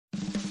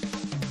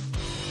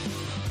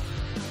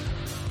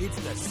It's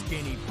the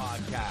Skinny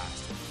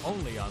Podcast,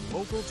 only on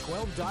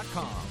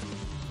Local12.com.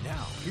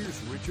 Now,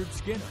 here's Richard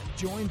Skinner,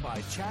 joined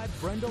by Chad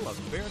Brendel of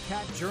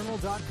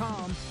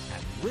BearcatJournal.com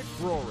and Rick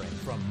Roaring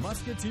from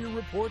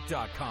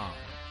MusketeerReport.com.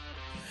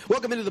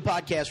 Welcome into the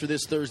podcast for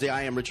this Thursday.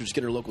 I am Richard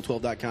Skinner,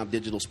 Local12.com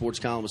digital sports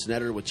columnist and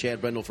editor, with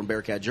Chad Brendel from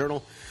Bearcat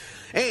Journal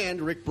and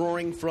Rick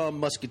Roaring from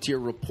Musketeer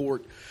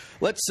Report.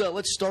 Let's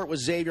start with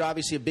Xavier.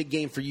 Obviously, a big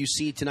game for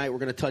UC tonight. We're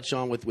going to touch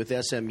on with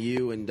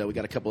SMU, and we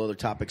got a couple other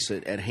topics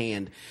at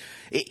hand.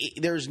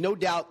 There's no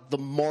doubt the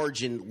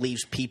margin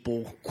leaves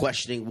people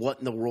questioning what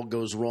in the world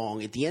goes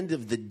wrong. At the end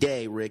of the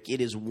day, Rick,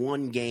 it is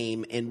one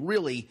game, and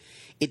really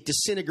it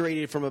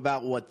disintegrated from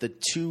about, the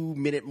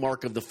 2-minute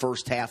mark of the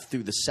first half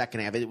through the second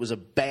half. It was a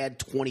bad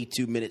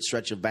 22-minute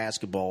stretch of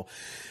basketball.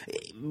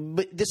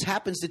 But this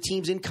happens to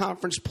teams in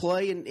conference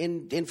play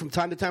and from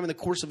time to time in the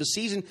course of a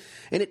season,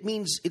 and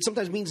it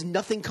sometimes means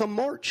nothing come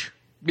March.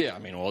 Yeah,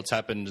 it's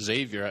happened to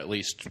Xavier at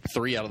least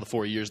 3 out of the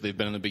 4 years they've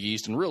been in the Big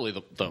East, and really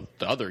the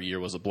other year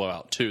was a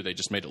blowout too. They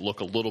just made it look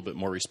a little bit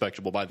more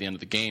respectable by the end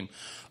of the game,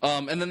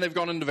 and then they've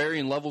gone into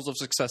varying levels of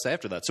success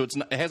after that. So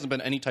it hasn't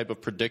been any type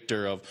of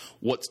predictor of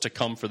what's to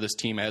come for this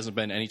team. It hasn't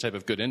been any type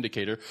of good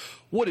indicator.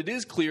 What it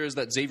is clear is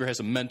that Xavier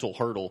has a mental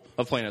hurdle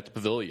of playing at the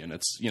Pavilion.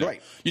 It's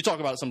right. You talk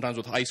about it sometimes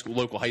with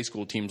local high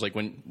school teams, like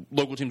when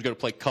local teams go to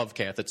play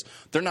Covcath.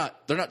 They're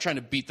not trying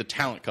to beat the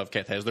talent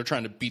Covcath has. They're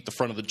trying to beat the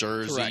front of the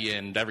jersey Correct.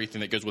 and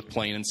everything that goes with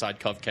playing inside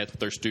Covcath with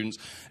their students.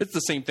 It's the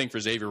same thing for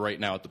Xavier right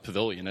now at the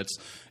Pavilion.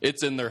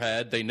 It's in their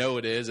head. They know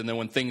it is, and then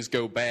when things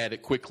go bad,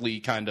 it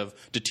quickly kind of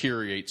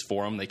deteriorates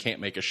for them. They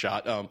can't make a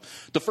shot.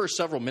 The first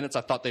several minutes,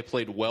 I thought they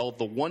played well.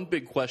 The one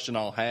big question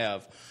I'll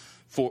have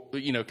for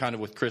kind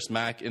of with Chris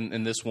Mack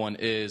in this one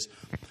is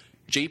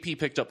JP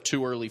picked up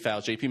 2 early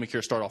fouls. JP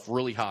McCure started off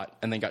really hot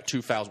and then got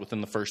 2 fouls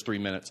within the first 3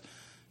 minutes.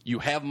 You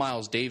have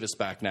Miles Davis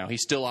back now. He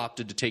still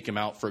opted to take him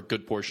out for a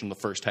good portion of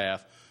the first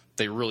half.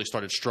 They really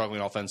started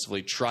struggling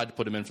offensively, tried to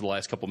put him in for the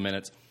last couple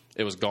minutes.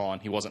 It was gone.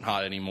 He wasn't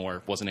hot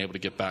anymore, wasn't able to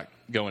get back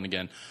going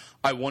again.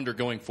 I wonder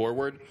going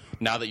forward,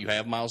 now that you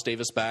have Miles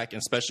Davis back, and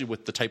especially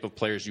with the type of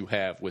players you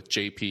have with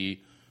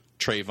JP,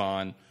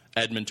 Trayvon,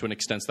 Edmond to an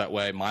extent that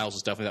way, Miles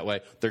is definitely that way.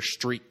 They're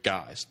streak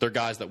guys. They're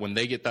guys that when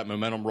they get that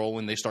momentum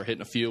rolling, they start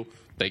hitting a few,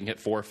 they can hit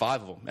 4 or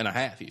 5 of them and a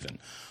half even.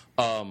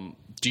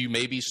 Do you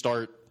maybe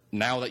start,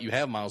 now that you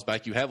have Miles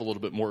back, you have a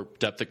little bit more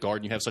depth at guard,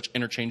 and you have such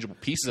interchangeable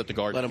pieces at the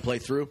guard. Let him play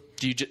through.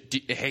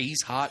 Hey,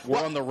 he's hot. We're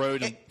on the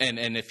road,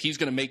 and if he's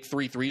going to make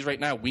 3 threes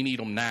right now, we need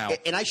him now.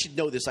 And I should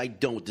know this. I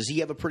don't. Does he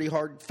have a pretty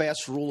hard,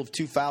 fast rule of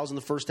 2 fouls in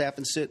the first half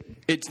and sit?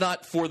 It's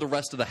not for the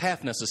rest of the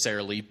half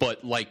necessarily,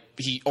 but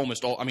he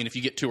almost all. If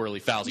you get 2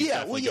 early fouls, he's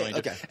definitely going to.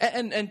 Okay.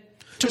 And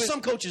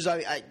some coaches,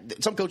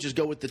 some coaches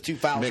go with the 2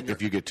 fouls. Nick,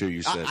 if you get 2,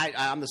 you said.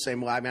 I'm the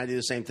same way. I do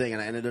the same thing,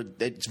 and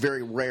it's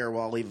very rare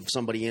where I'll leave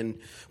somebody in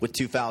with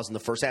 2 fouls in the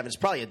first half. It's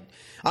probably,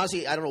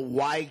 honestly, I don't know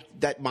why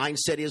that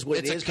mindset is what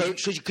it is,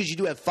 because you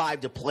do have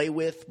 5 to play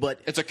with.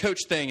 But it's a coach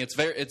thing.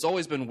 It's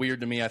always been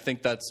weird to me. I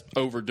think that's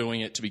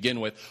overdoing it to begin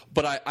with.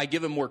 But I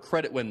give him more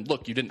credit when,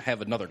 look, you didn't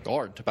have another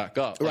guard to back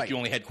up. Right. You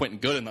only had Quentin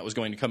Gooden that was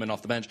going to come in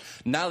off the bench.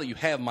 Now that you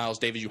have Miles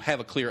Davis, you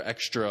have a clear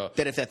extra.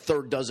 That if that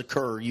third does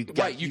occur, you've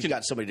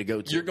got somebody to go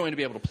to. You're going to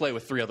be able to play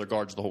with 3 other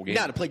guards the whole game.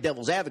 Now, to play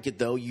devil's advocate,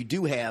 though, you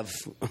do have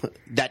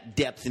that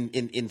depth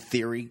in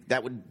theory.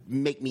 That would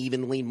make me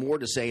even lean more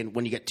to saying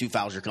when you get 2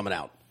 fouls, you're coming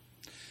out.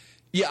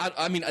 Yeah,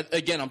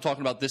 again, I'm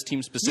talking about this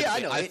team specifically. Yeah, I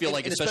know. I feel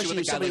like especially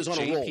with a guy like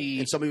JP,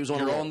 and somebody who's on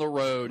a roll. You're on the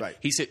road. Right.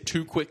 He's hit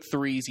 2 quick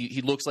threes.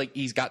 He looks like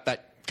he's got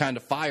that kind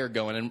of fire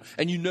going,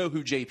 and you know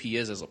who JP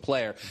is as a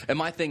player. And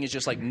my thing is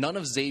just none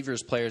of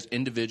Xavier's players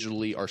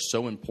individually are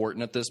so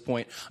important at this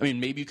point.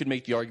 Maybe you could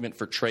make the argument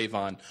for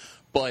Trayvon,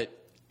 but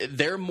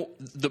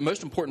the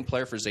most important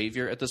player for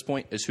Xavier at this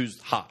point is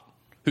who's hot,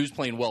 who's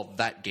playing well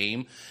that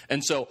game.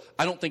 And so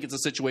I don't think it's a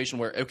situation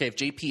where, okay, if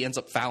JP ends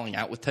up fouling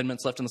out with 10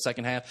 minutes left in the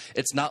second half,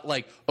 it's not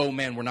like, oh,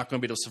 man, we're not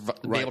going to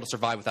be able to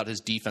survive without his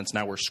defense.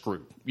 Now we're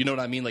screwed. You know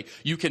what I mean?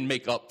 You can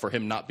make up for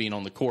him not being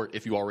on the court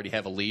if you already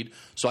have a lead.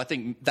 So I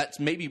think that's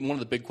maybe one of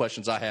the big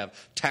questions I have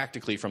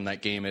tactically from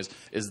that game is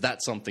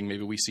that something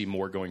maybe we see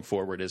more going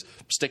forward, is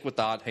stick with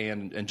the hot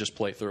hand and just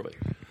play through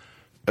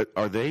it.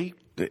 Are they?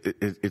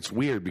 It's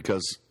weird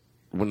because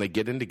when they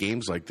get into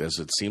games like this,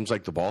 it seems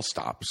like the ball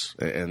stops,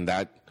 and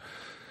that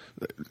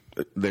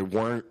they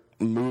weren't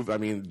moved.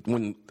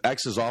 When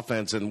X's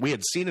offense, and we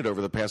had seen it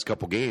over the past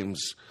couple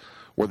games,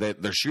 where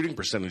their shooting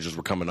percentages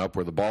were coming up,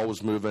 where the ball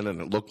was moving, and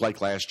it looked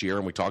like last year,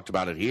 and we talked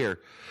about it here.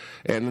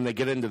 And then they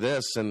get into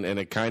this, and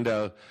it kind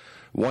of,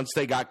 once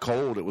they got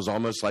cold, it was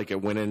almost like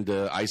it went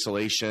into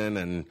isolation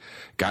and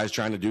guys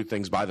trying to do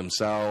things by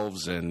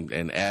themselves, and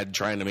Ed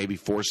trying to maybe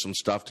force some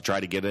stuff to try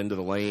to get into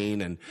the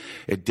lane. And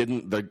it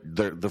didn't,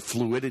 the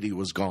fluidity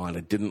was gone.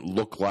 It didn't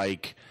look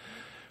like,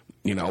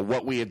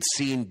 what we had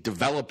seen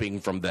developing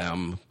from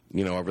them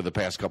over the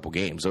past couple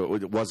games.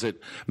 Was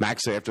it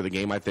Max after the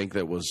game? I think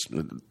that was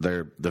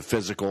the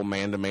physical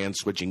man-to-man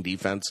switching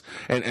defense,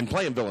 and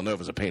playing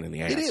Villanova is a pain in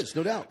the ass. It is,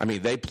 no doubt. I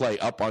mean, they play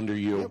up under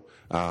you.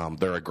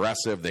 They're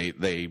aggressive.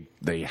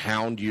 They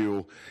hound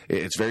you.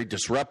 It's very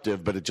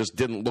disruptive, but it just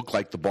didn't look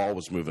like the ball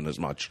was moving as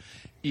much.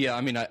 Yeah,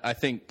 I mean, I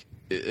think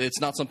it's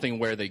not something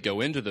where they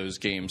go into those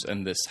games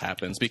and this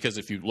happens, because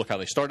if you look how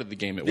they started the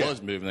game, it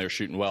was moving. They were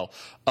shooting well.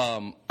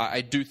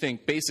 I do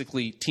think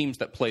basically teams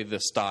that play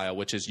this style,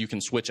 which is you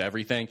can switch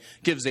everything,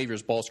 give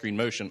Xavier's ball screen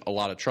motion a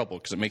lot of trouble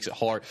because it makes it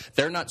hard.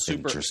 They're not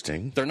super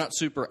Interesting. They're not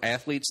super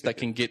athletes that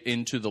can get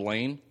into the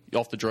lane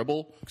off the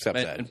dribble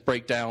and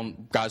break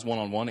down guys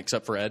one-on-one,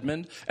 except for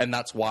Edmond. And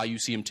that's why you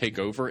see him take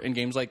over in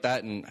games like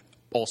that and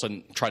all of a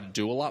sudden try to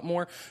do a lot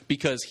more,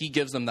 because he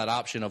gives them that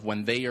option of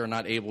when they are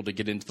not able to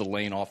get into the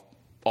lane off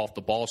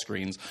the ball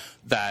screens,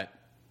 that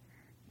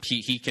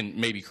he can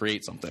maybe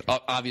create something.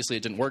 Obviously,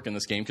 it didn't work in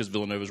this game because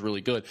Villanova is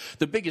really good.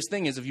 The biggest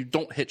thing is if you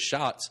don't hit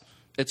shots,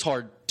 it's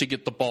hard to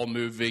get the ball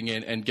moving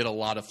and get a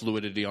lot of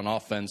fluidity on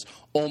offense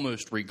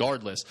almost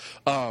regardless.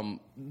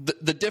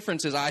 The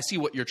difference is, I see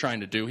what you're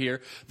trying to do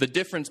here. The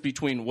difference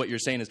between what you're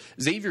saying is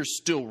Xavier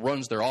still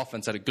runs their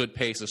offense at a good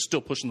pace, is still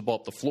pushing the ball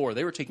up the floor.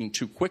 They were taking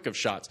too quick of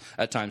shots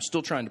at times,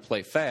 still trying to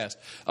play fast.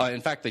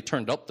 In fact, they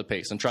turned up the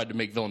pace and tried to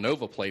make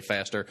Villanova play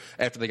faster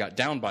after they got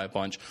down by a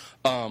bunch.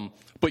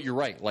 But you're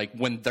right. Like,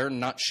 when they're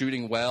not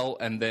shooting well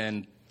and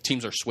then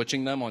teams are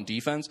switching them on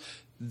defense,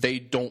 they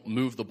don't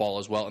move the ball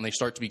as well, and they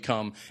start to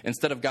become,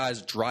 instead of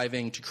guys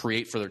driving to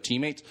create for their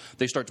teammates,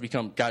 they start to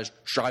become guys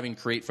driving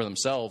to create for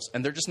themselves,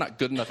 and they're just not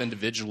good enough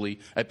individually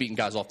at beating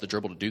guys off the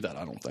dribble to do that,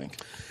 I don't think.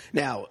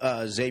 Now,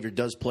 Xavier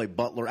does play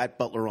at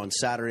Butler on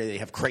Saturday. They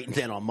have Creighton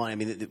then on Monday. I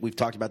mean, we've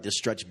talked about this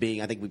stretch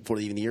being, I think before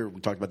even the year,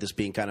 we talked about this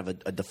being kind of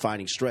a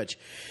defining stretch.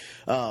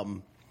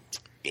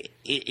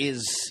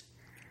 Is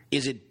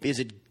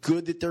it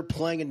good that they're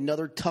playing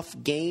another tough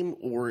game,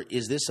 or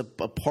is this a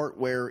part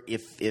where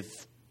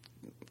if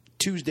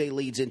Tuesday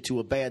leads into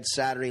a bad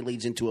Saturday,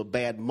 leads into a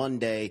bad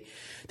Monday,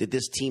 that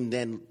this team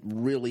then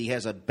really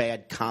has a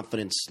bad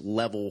confidence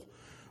level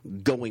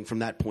going from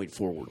that point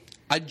forward?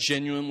 I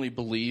genuinely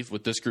believe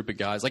with this group of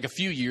guys, like a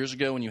few years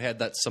ago when you had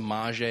that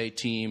Samaje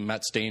team,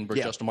 Matt Stainberg,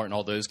 Justin Martin,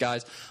 all those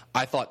guys,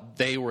 I thought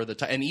they were the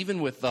and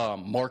even with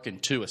Markin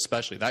too,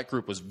 especially, that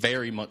group was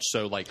very much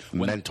so like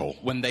mental.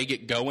 When they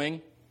get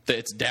going,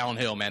 it's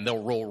downhill, man.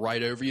 They'll roll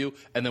right over you.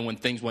 And then when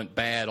things went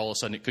bad, all of a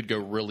sudden it could go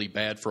really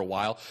bad for a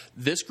while.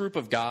 This group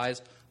of guys,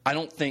 I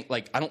don't think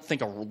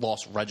a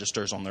loss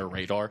registers on their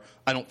radar.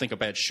 I don't think a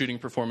bad shooting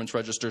performance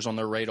registers on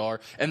their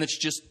radar. And it's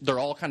just, they're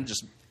all kind of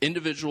just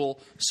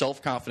individual,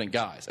 self-confident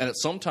guys. And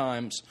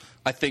sometimes,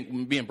 I think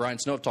me and Brian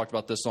Snow have talked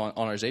about this on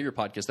our Xavier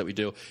podcast that we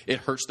do, it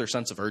hurts their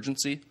sense of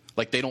urgency.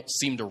 Like, they don't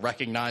seem to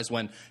recognize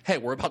when, hey,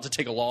 we're about to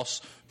take a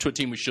loss to a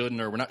team we shouldn't,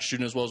 or we're not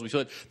shooting as well as we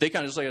should. They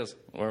kind of just say,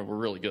 we're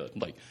really good.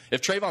 Like,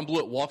 if Trayvon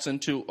Blewett walks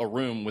into a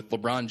room with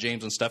LeBron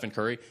James and Stephen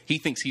Curry, he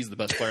thinks he's the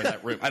best player in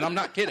that room. And I'm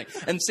not kidding.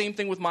 And same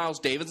thing with Miles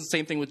Davis, and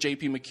same thing with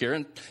J.P.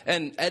 McCure.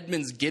 And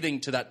Edmond's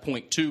getting to that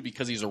point, too,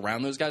 because he's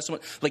around those guys so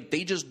much. Like,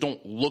 they just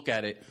don't look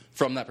at it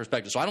from that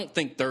perspective. So I don't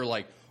think they're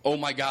like, oh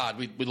my God,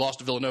 we lost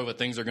to Villanova,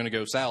 things are going to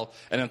go south.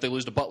 And if they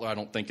lose to Butler, I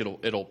don't think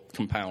it'll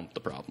compound the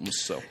problems.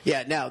 So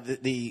yeah. Now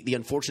the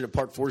unfortunate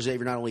part for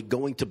Xavier, not only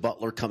going to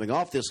Butler coming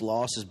off this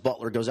loss, is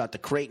Butler goes out to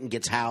Creighton,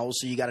 gets housed.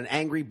 So you got an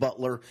angry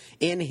Butler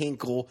in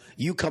Hinkle.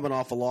 You coming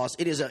off a loss.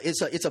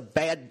 It's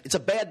a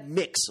bad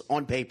mix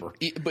on paper.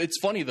 But it's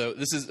funny though.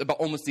 This is about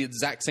almost the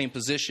exact same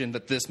position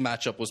that this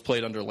matchup was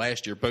played under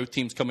last year. Both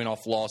teams coming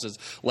off losses.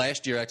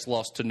 Last year, X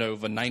lost to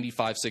Nova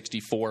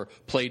 95-64.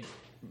 Played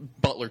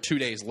Butler 2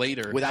 days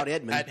later without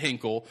Edmond at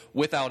Hinkle,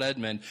 without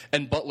Edmond,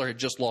 and Butler had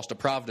just lost to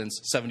Providence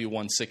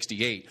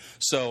 71-68.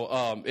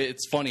 So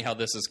it's funny how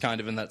this is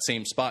kind of in that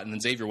same spot, and then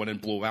Xavier went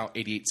and blew out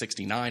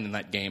 88-69 in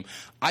that game.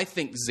 I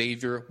think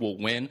Xavier will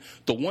win.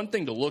 The one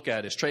thing to look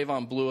at is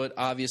Trayvon Blewett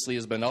obviously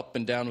has been up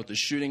and down with the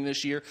shooting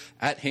this year.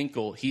 At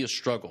Hinkle, he has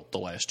struggled the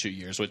last 2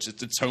 years, which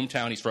it's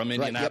hometown. He's from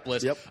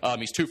Indianapolis. Right, yep.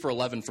 He's 2 for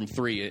 11 from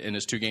 3 in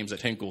his 2 games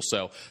at Hinkle,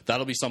 so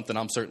that'll be something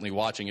I'm certainly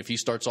watching. If he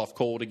starts off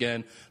cold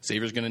again,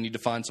 Xavier's going to need to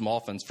find some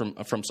offense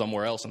from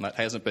somewhere else, and that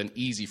hasn't been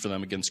easy for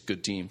them against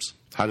good teams.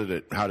 How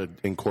did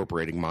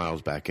incorporating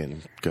Miles back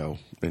in go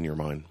in your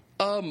mind?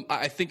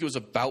 I think it was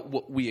about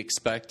what we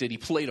expected. He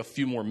played a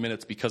few more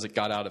minutes because it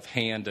got out of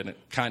hand, and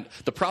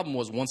the problem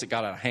was once it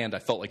got out of hand, I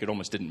felt like it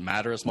almost didn't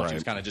matter as much. Right. He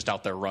was kind of just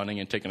out there running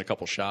and taking a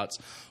couple shots.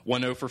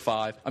 1-0 for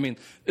 5. I mean,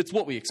 it's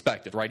what we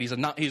expected, right?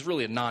 He's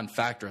really a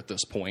non-factor at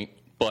this point,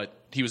 but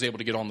he was able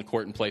to get on the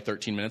court and play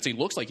 13 minutes. He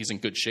looks like he's in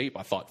good shape,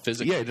 I thought,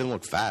 physically. Yeah, he didn't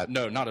look fat.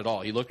 No, not at all.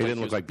 He didn't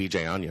look like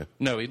B.J. Anya.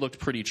 No, he looked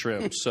pretty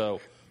trim.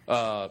 So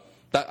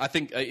I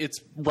think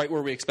it's right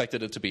where we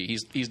expected it to be.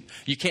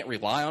 You can't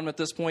rely on him at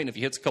this point. If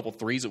he hits a couple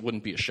threes, it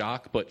wouldn't be a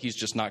shock, but he's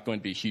just not going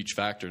to be a huge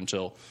factor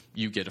until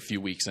you get a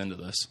few weeks into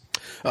this.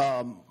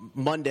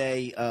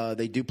 Monday,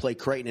 they do play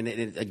Creighton,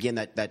 and again,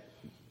 that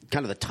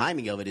kind of the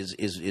timing of it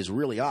is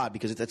really odd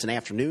because that's an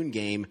afternoon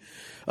game,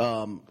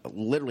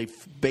 literally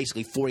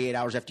basically 48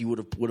 hours after you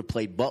would have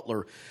played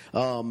Butler,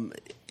 and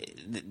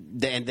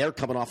they're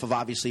coming off of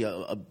obviously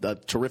a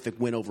terrific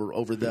win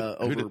over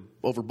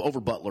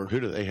Butler. Who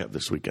do they have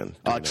this weekend?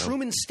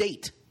 Truman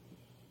State.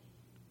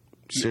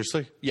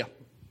 Seriously? Yeah.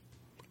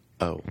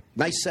 Oh,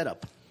 Nice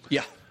setup.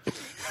 Yeah.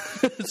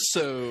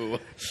 So.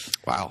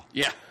 wow.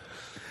 Yeah.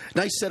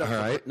 Nice setup. All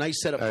right.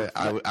 Nice setup.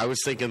 I was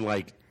thinking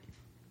like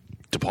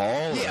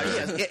DePaul.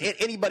 Yeah.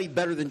 Anybody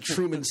better than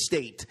Truman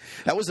State?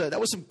 That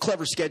was some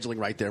clever scheduling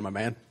right there, my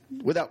man,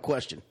 without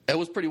question. It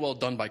was pretty well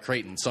done by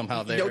Creighton.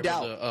 Somehow they No were able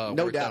doubt. to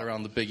No work that doubt.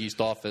 around the Big East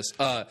office.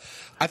 I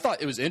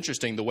thought it was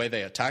interesting the way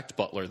they attacked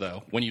Butler,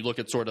 though. When you look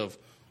at sort of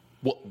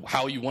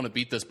how you want to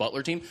beat this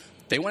Butler team,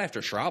 they went after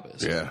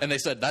Schrabis. Yeah. And they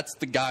said, that's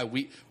the guy,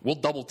 we'll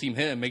double team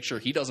him, make sure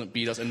he doesn't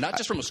beat us. And not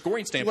just from a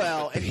scoring standpoint.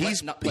 Well, but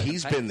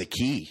He's been the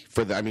key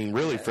for the, I mean,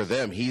 really for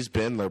them, he's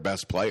been their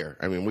best player.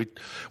 I mean,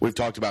 we've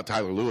talked about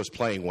Tyler Lewis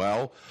playing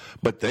well,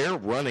 but they're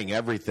running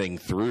everything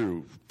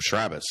through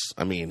Schrabis.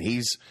 I mean,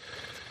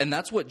 And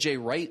that's what Jay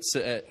Wright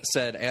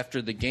said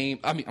after the game.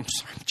 I mean, I'm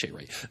sorry, Jay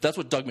Wright. That's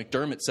what Doug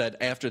McDermott said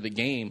after the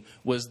game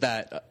was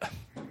that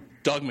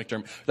Doug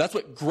McDermott. That's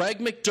what Greg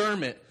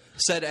McDermott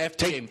said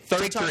after the game.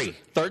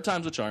 Third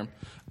time's a charm.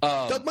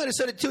 Doug might have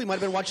said it too. He might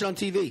have been watching on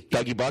TV.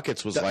 Dougie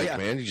Buckets was like, yeah.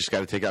 man, you just got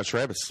to take out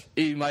Schrabis.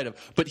 He might have,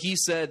 but he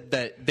said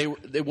that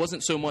it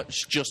wasn't so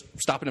much just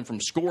stopping him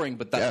from scoring,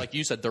 but that, like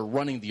you said, they're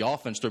running the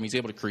offense through him. He's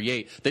able to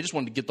create. They just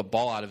wanted to get the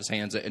ball out of his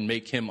hands and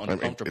make him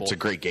uncomfortable. It's a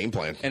great game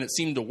plan, and it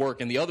seemed to work.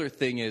 And the other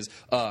thing is,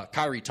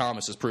 Kyrie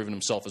Thomas has proven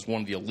himself as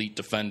one of the elite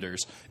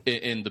defenders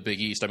in the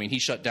Big East. I mean, he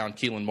shut down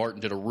Keelan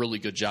Martin, did a really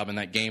good job in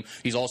that game.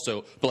 He's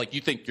also, but like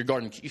you think you're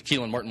guarding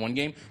Keelan Martin one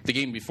game, the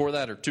game before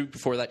that or two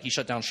before that, he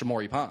shut down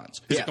Shamori Pons.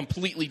 He's a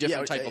completely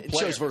different type of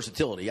player. It shows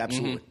versatility,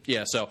 absolutely. Mm-hmm.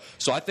 Yeah, so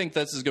I think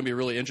this is going to be a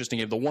really interesting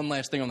game. The one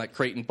last thing on that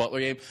Creighton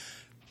Butler game,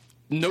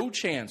 no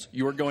chance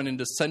you are going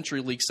into Century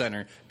League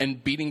Center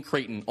and beating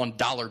Creighton on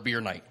dollar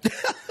beer night.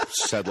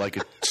 said like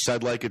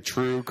a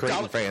true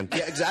Creighton fan.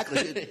 Yeah,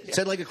 exactly.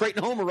 Said like a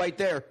Creighton homer right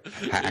there.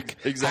 Hack.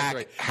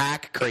 Exactly.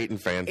 Hack Creighton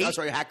fan. That's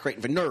right, hack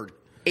Creighton fan. Nerd.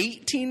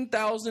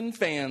 18,000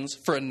 fans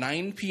for a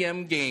 9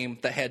 p.m. game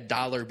that had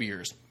dollar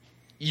beers.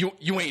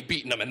 You ain't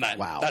beating them in that.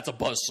 Wow. That's a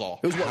buzzsaw.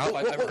 It was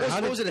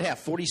what was it at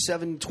half?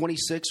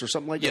 47-26 or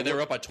something like that? Yeah, they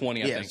were up by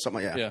 20, I think.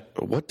 Something like that.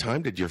 Yeah. What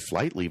time did your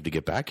flight leave to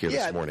get back here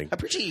this morning? I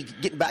appreciate you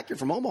getting back here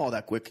from Omaha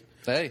that quick.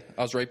 Hey,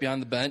 I was right behind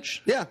the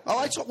bench. Yeah.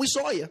 Oh, we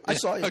saw you. I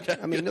saw you. Okay.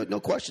 I mean, no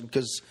question,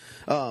 because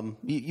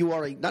you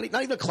are not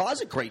even a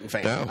closet Creighton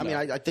fan. No. I mean,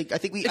 I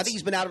think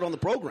he's been at it on the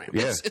program.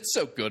 Yeah. It's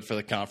so good for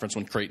the conference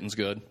when Creighton's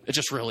good. It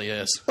just really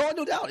is. Oh,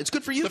 no doubt. It's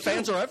good for you. The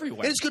fans are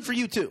everywhere. And it's good for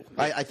you too.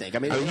 I think. I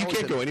mean, you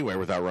can't go anywhere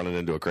without running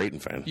into a Creighton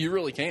fan. You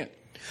really can't.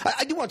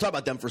 I do want to talk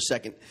about them for a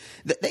second.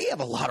 They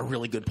have a lot of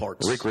really good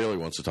parts. Rick really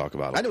wants to talk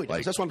about it. I know he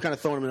does. That's why I'm kind of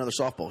throwing him another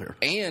softball here.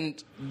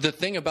 And the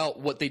thing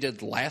about what they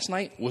did last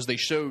night was they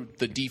showed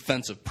the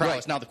defensive prowess.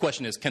 Right. Now the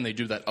question is, can they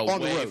do that On the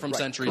away road, from right.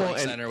 Century League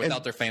Center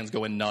without their fans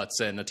going nuts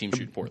and a team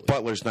shooting poorly?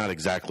 Butler's not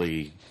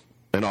exactly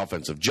an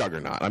offensive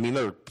juggernaut. I mean,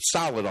 they're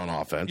solid on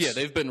offense. Yeah,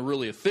 they've been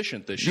really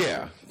efficient this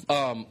year.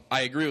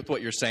 I agree with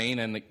what you're saying,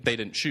 and they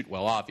didn't shoot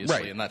well, obviously,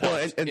 right. in that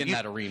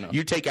that arena.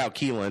 You take out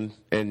Keelan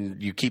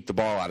and you keep the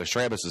ball out of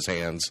Schrabis'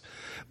 hands.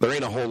 There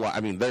ain't a whole lot.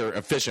 I mean, they're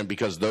efficient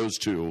because those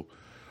two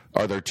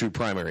are their two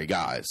primary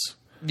guys.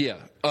 Yeah,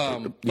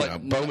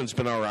 Bowman's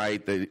been all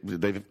right.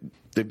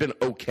 They've been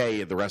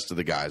okay at the rest of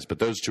the guys, but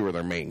those two are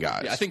their main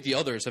guys. Yeah, I think the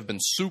others have been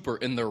super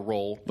in their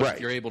role. But Right.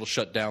 if you're able to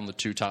shut down the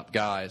two top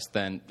guys,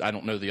 then I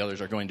don't know the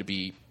others are going to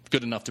be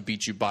good enough to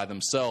beat you by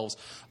themselves.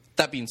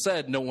 That being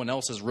said, no one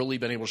else has really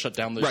been able to shut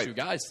down those two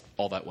guys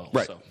all that well.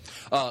 Right.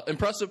 So,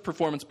 impressive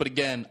performance, but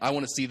again, I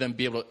want to see them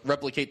be able to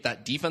replicate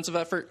that defensive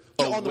effort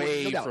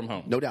away from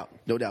home. No doubt.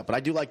 But I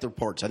do like their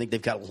parts. I think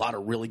they've got a lot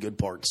of really good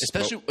parts.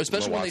 Especially when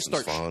they Watson's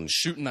start fun.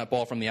 shooting that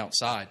ball from the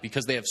outside,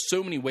 because they have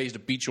so many ways to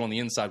beat you on the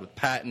inside with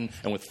Patton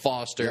and with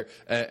Foster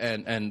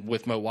and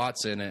with Mo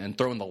Watson and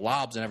throwing the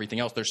lobs and everything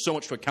else. There's so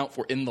much to account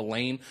for in the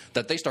lane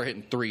that they start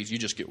hitting threes. You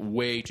just get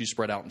way too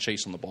spread out and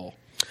chasing the ball.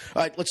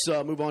 All right, let's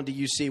move on to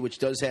UC, which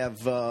does have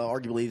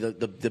arguably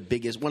the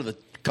biggest, one of the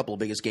couple of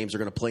biggest games they're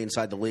going to play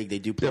inside the league. They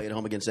do play at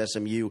home against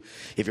SMU.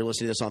 If you're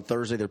listening to this on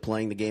Thursday, they're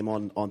playing the game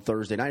on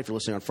Thursday night. If you're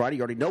listening on Friday,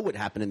 you already know what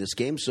happened in this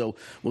game, so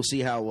we'll see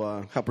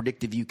how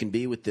predictive you can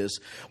be with this.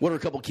 What are a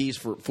couple keys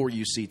for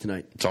UC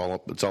tonight? It's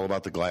all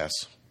about the glass.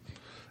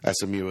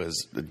 SMU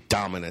is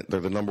dominant. They're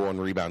the number one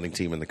rebounding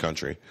team in the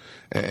country.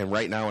 And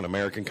right now in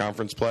American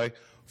Conference play,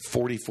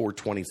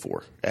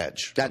 44-24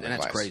 edge. And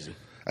that's crazy.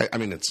 I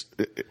mean,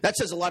 that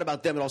says a lot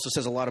about them. It also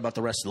says a lot about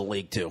the rest of the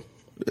league, too.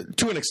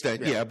 To an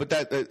extent, yeah. But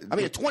that I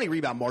mean, a 20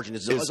 rebound margin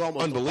is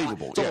almost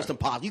unbelievable. It's almost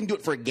impossible. You can do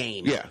it for a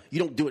game. Yeah. You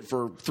don't do it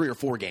for 3 or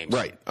 4 games.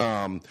 Right.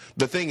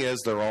 The thing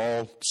is, they're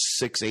all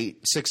 6'6"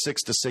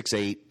 to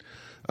 6'8".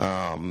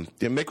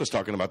 Mick was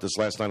talking about this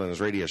last night on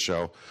his radio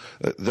show.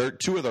 They're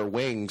two of their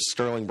wings,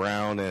 Sterling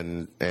Brown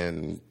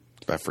and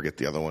I forget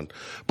the other one,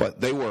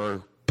 but they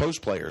were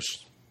post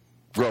players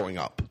growing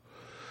up.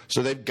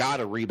 So they've got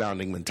a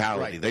rebounding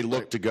mentality. Right. They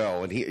look to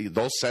go, and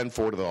they'll send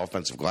forward to the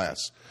offensive glass,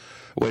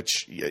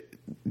 which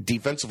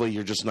defensively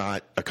you're just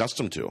not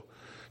accustomed to.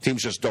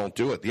 Teams just don't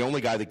do it. The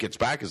only guy that gets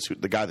back is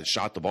the guy that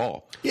shot the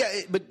ball. Yeah,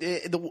 but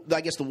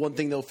I guess the one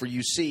thing, though, for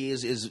UC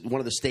is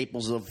one of the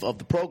staples of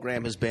the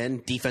program has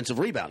been defensive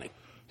rebounding.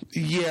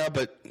 Yeah,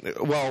 but,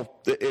 well,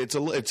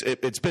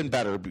 it's been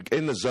better.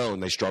 In the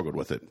zone, they struggled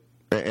with it.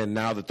 And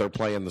now that they're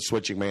playing the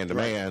switching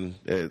man-to-man,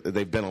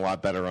 they've been a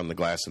lot better on the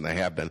glass than they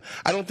have been.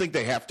 I don't think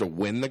they have to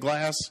win the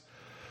glass,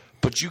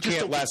 but you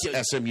can't let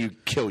SMU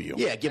kill you.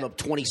 Yeah, give up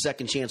 20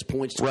 second chance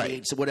points,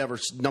 28, so whatever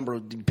number,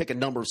 pick a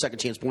number of second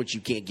chance points you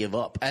can't give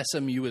up.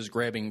 SMU is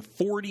grabbing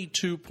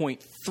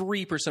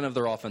 42.3% of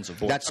their offensive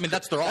board. That's their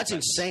offense. That's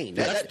insane.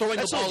 That's throwing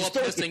the ball up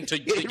missing to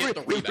get the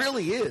rebound. It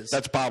really is.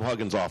 That's Bob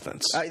Huggins'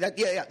 offense.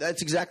 Yeah,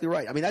 that's exactly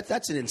right. I mean,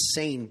 that's an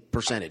insane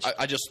percentage.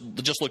 I just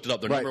looked it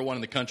up. They're number one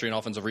in the country in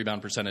offensive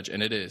rebound percentage,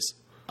 and it is.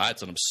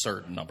 That's an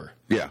absurd number.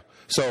 Yeah.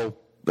 So,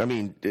 I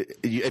mean,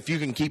 if you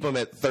can keep them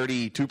at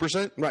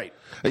 32%, right,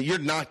 you're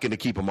not going to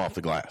keep them off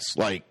the glass.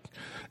 Like,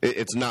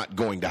 it's not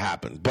going to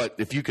happen. But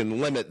if you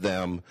can limit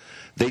them,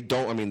 they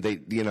don't. I mean,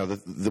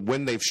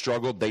 when they've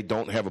struggled, they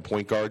don't have a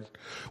point guard,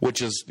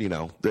 which is,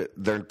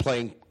 they're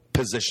playing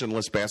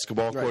positionless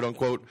basketball, quote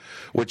unquote,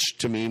 which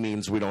to me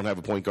means we don't have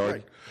a point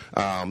guard.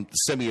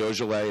 Semi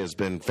Ojeleye has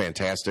been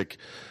fantastic.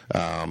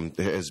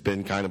 Has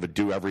been kind of a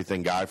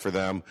do-everything guy for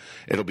them.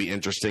 It'll be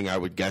interesting. I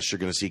would guess you're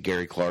going to see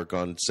Gary Clark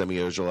on Semi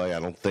Ojeleye. I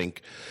don't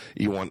think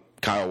you want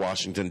Kyle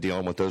Washington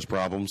dealing with those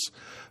problems.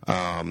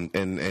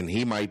 And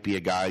he might be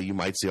a guy you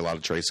might see a lot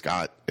of Trey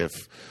Scott if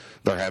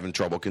they're having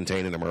trouble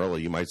containing him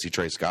early. You might see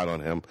Trey Scott on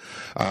him.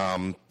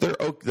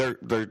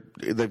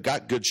 They've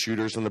got good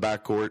shooters in the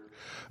backcourt,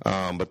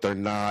 but they're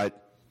not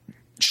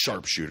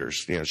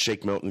sharpshooters.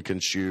 Shake Milton can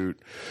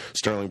shoot,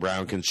 Sterling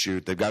Brown can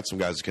shoot. They've got some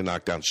guys that can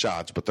knock down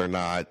shots, but they're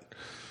not,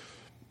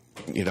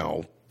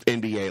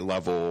 NBA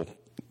level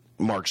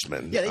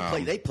marksmen. Yeah,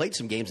 they played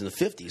some games in the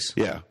 50s.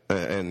 Yeah,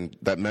 and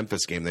that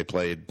Memphis game they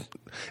played,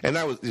 and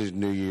that was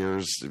New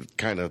Year's,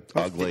 kind of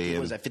ugly.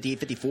 Was that 58,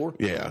 54?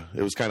 Yeah,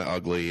 it was kind of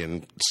ugly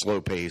and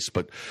slow pace,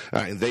 but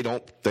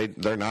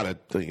they're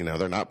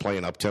not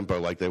playing up tempo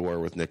like they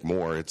were with Nick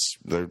Moore.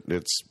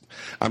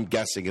 I'm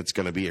guessing it's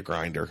going to be a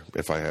grinder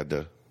if I had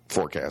to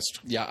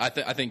forecast. Yeah,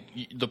 I think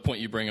the point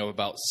you bring up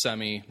about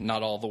Semi,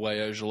 not all the way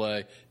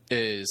Ojeleye,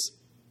 is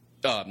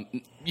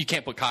you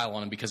can't put Kyle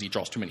on him because he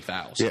draws too many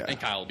fouls. Yeah. And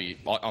Kyle will be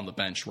on the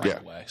bench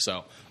right away.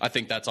 So I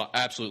think that's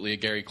absolutely a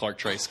Gary Clark,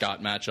 Trey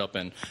Scott matchup,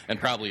 and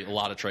probably a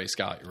lot of Trey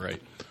Scott. You're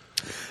right.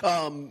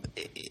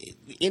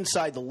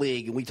 Inside the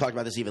league, and we talked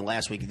about this even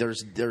last week,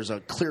 there's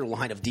a clear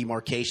line of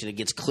demarcation. It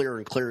gets clearer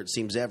and clearer, it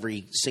seems,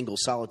 every single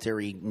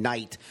solitary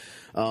night.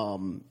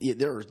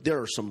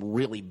 There are some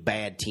really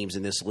bad teams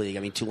in this league.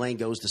 I mean, Tulane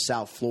goes to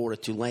South Florida.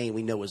 Tulane,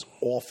 we know, is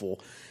awful.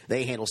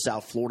 They handle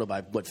South Florida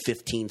by,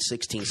 15,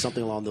 16,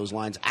 something along those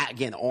lines,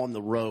 again, on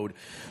the road.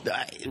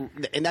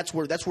 And that's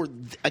where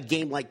a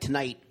game like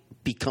tonight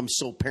becomes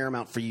so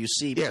paramount for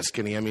UC. Yeah,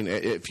 Skinny. I mean,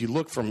 if you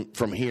look from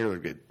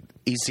here,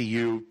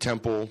 ECU,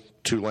 Temple,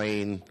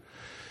 Tulane,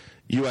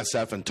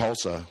 USF, and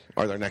Tulsa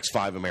are their next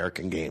 5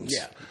 American games.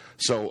 Yeah.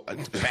 So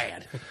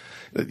bad.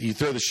 You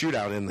throw the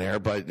shootout in there,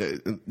 but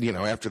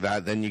after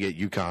that, then you get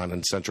UConn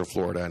and Central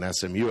Florida and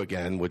SMU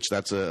again, which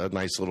that's a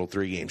nice little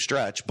 3-game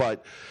stretch.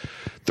 But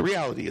the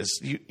reality is,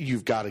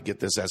 you've got to get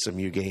this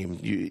SMU game.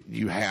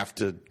 You have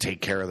to take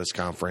care of this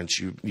conference.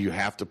 You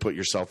have to put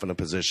yourself in a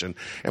position.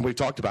 And we've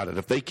talked about it.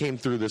 If they came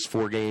through this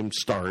 4-game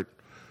start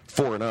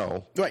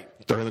 4-0, right,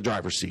 they're in the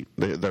driver's seat.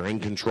 They're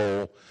in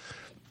control.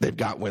 They've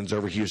got wins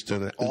over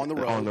Houston on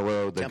the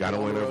road. They've got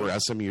a win over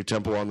SMU,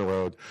 Temple on the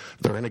road.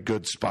 They're in a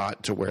good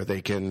spot to where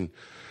they can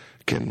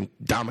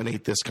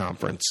dominate this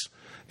conference,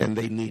 and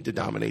they need to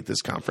dominate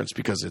this conference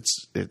because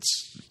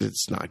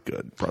it's not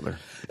good, brother.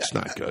 It's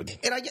not good.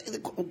 And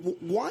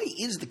why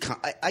is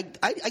I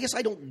guess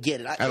I don't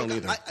get it. I don't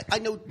either. I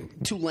know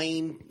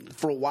Tulane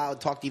for a while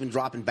talked even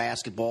dropping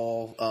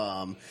basketball.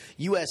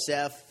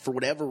 USF for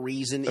whatever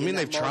reason. I mean,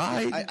 they've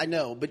tried. I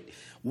know, but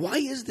why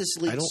is this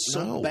league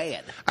so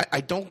bad?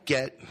 I don't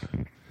get.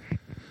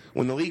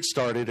 When the league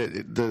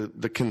started,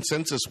 the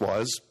consensus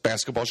was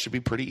basketball should be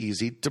pretty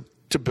easy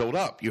to build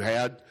up. You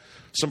had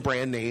some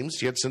brand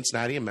names. You had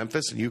Cincinnati and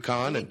Memphis and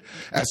UConn, and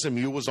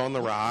SMU was on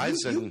the rise.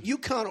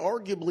 UConn,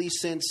 arguably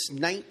since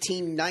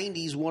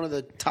 1990s, one of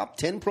the top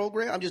 10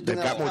 programs. They've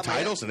got more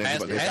titles than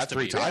anybody. They've got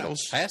 3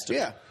 titles. Has to.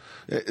 Yeah.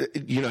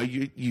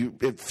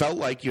 It felt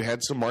like you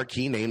had some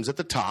marquee names at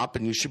the top,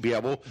 and they should be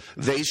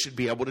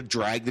able to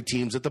drag the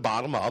teams at the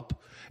bottom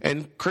up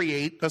and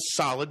create a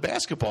solid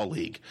basketball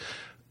league.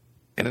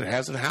 And it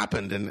hasn't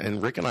happened.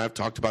 And Rick and I have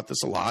talked about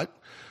this a lot.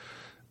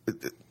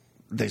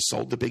 They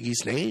sold the Big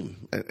East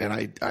name,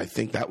 and I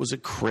think that was a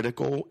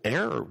critical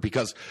error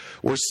because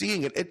we're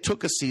seeing it. It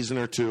took a season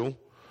or two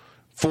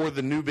for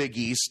the new Big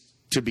East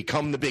to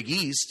become the Big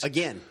East.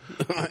 Again.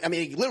 I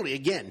mean, literally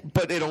again.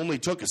 But it only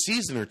took a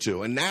season or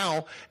two. And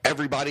now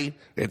everybody,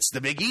 it's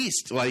the Big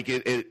East. Like,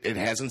 it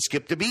hasn't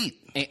skipped a beat.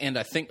 And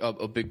I think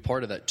a big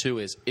part of that, too,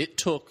 is it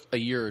took a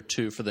year or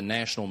two for the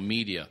national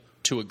media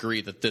to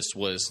agree that this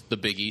was the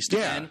Big East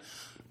again.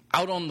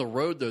 Out on the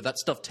road, though, that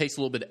stuff takes a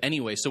little bit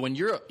anyway. So when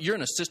you're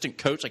an assistant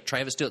coach like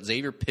Travis Steele at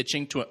Xavier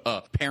pitching to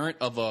a parent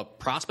of a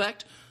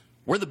prospect,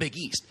 we're the Big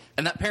East.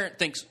 And that parent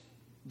thinks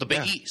the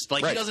Big East.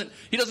 Like,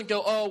 he doesn't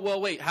go, oh, well,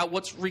 wait,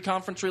 what's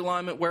reconference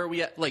realignment? Where are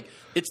we at? Like,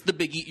 it's the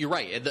Big East. You're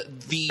right.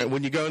 And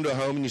when you go into a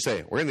home and you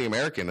say, we're in the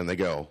American, and they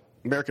go,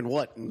 American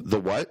what? The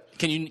what?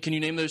 Can you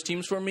name those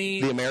teams for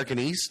me? The American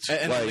East.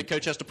 And then the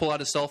coach has to pull out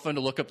his cell phone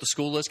to look up the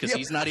school list because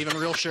he's not even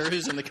real sure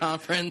who's in the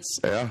conference.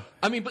 Yeah.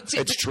 I mean, but see,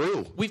 it's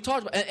true. We've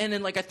talked about, and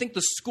then, like, I think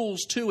the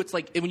schools, too, it's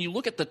like when you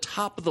look at the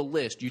top of the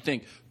list, you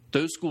think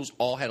those schools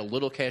all had a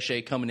little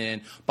cachet coming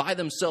in by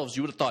themselves.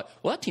 You would have thought,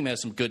 well, that team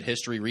has some good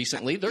history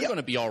recently. They're going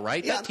to be all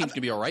right. That team's going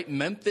to be all right.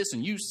 Memphis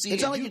and UC.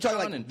 It's not like you're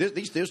talking like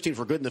those teams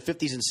were good in the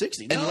 50s and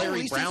 60s. And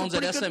Larry Brown's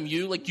at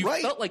SMU. Like, you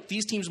felt like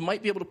these teams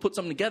might be able to put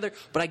something together,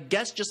 but I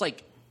guess just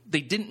like they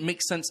didn't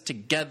make sense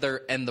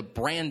together, and the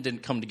brand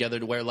didn't come together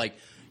to where, like,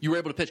 you were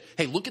able to pitch,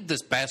 hey, look at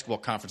this basketball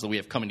conference that we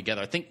have coming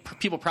together. I think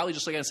people probably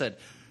just, like I said,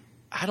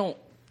 I don't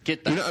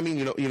get that.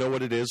 You know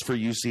what it is for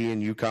UC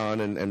and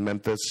UConn and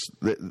Memphis?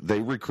 They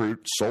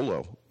recruit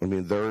solo. I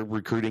mean, they're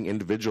recruiting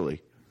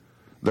individually.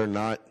 They're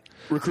not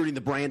recruiting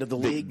the brand of the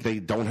league. They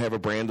don't have a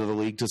brand of the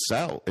league to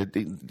sell.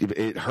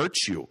 It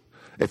hurts you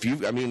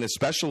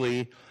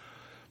especially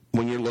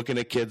when you're looking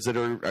at kids that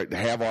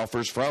have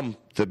offers from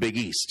the Big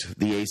East,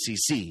 the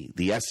ACC,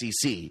 the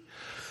SEC,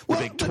 the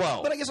Big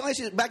 12. But I guess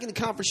honestly, back in the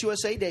Conference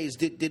USA days,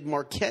 did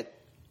Marquette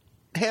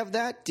have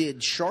that?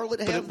 Did Charlotte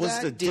have that? It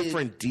was a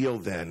different deal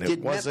then.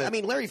 It wasn't. I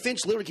mean, Larry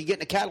Finch literally could get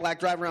in a Cadillac,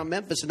 drive around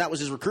Memphis, and that was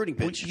his recruiting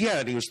pitch.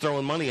 And he was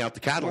throwing money out the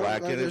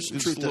Cadillac. Well, there's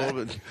truth to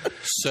that.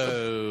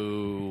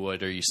 So,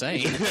 what are you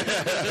saying?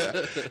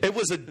 It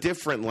was a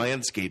different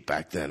landscape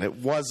back then. It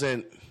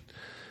wasn't.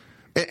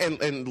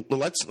 And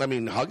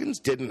Huggins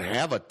didn't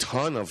have a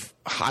ton of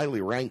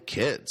highly ranked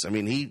kids. I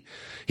mean,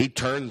 he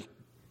turned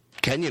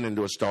Kenyon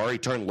into a star. He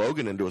turned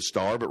Logan into a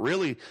star. But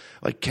really,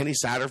 like Kenny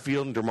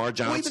Satterfield and DeMar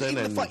Johnson,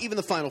 even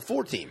the Final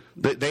Four team,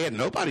 they had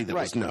nobody that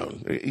was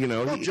known.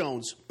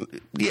 Jones.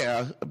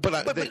 Yeah,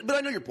 but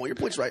I know your point. Your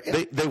point's right.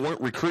 Yeah. They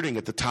weren't recruiting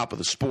at the top of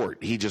the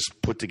sport. He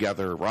just put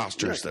together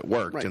rosters that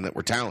worked and that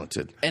were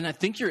talented. And I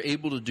think you're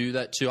able to do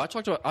that too. I've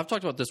talked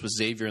about this with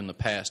Xavier in the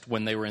past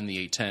when they were in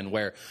the A10,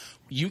 where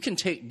you can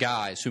take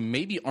guys who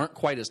maybe aren't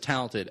quite as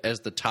talented as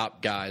the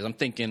top guys. I'm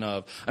thinking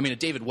of, a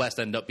David West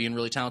ended up being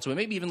really talented, but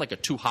maybe even like a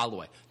Tu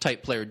Holloway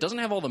type player. Doesn't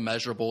have all the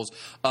measurables.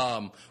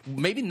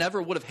 Maybe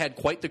never would have had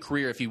quite the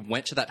career if he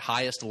went to that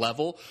highest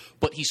level,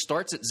 but he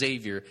starts at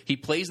Xavier. He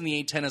plays in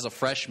the A10 as a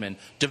freshman,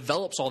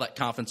 develops all that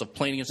confidence of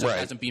playing against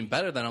guys and being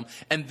better than them.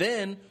 And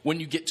then when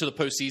you get to the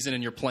postseason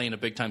and you're playing a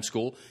big-time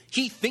school,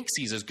 he thinks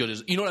he's as good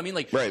as, you know what I mean?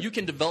 Like, you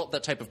can develop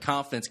that type of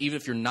confidence even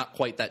if you're not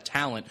quite that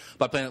talent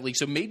by playing that league.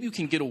 So maybe you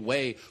can get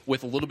away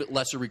with a little bit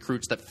lesser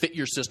recruits that fit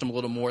your system a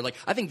little more. Like,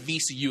 I think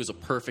VCU is a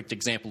perfect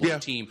example of a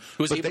team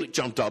who is able to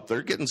jumped up.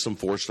 They're getting some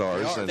 4-stars.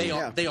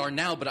 They are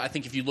now, but I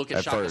think if you look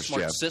at Shaka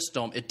Smart's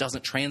system, it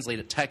doesn't translate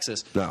at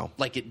Texas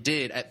like it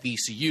did at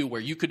VCU,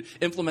 where you could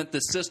implement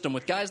this system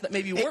with guys that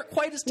maybe weren't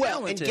quite as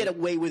talented. And get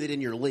away with it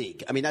in your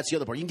league. I mean, that's the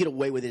other part. You can get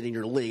away with it in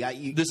your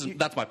league.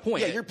 That's my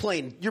point. Yeah, you're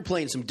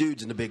playing some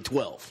dudes in the Big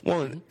 12.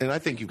 Well, and I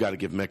think you've got to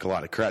give Mick a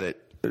lot of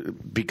credit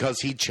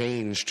because he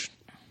changed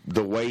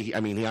the way. He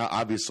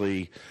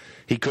obviously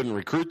he couldn't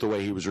recruit the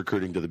way he was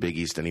recruiting to the Big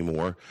East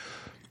anymore.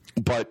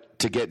 But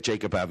to get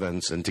Jacob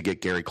Evans and to get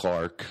Gary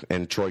Clark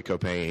and Troy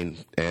Copain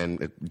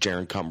and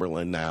Jaron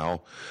Cumberland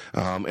now,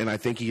 and I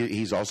think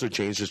he's also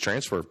changed his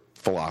transfer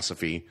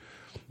philosophy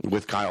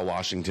with Kyle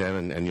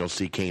Washington, and you'll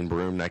see Kane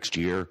Broom next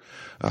year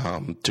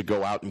to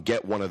go out and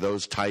get one of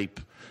those type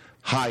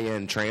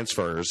high-end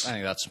transfers. I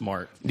think that's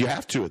smart. You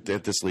have to at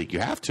this league.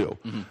 You have to.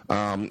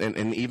 Mm-hmm.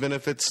 And even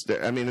if it's,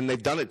 and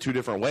they've done it two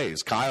different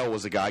ways. Kyle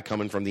was a guy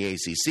coming from the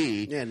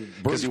ACC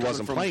because he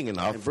wasn't playing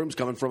enough. And Broom's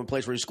coming from a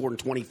place where he's scoring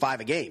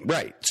 25 a game.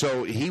 Right.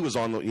 So he was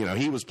on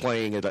he was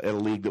playing at a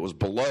league that was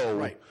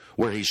below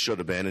where he should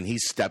have been, and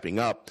he's stepping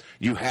up.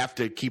 You have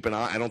to keep an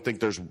eye. I don't think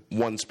there's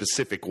one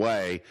specific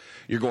way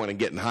you're going and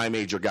getting high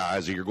major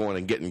guys, or you're going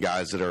and getting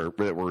guys that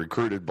were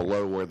recruited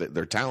below where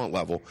their talent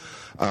level.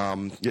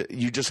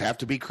 You just have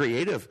to be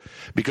creative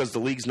because the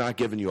league's not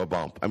giving you a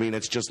bump. I mean,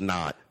 it's just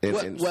not.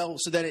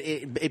 So then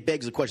it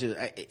begs the question: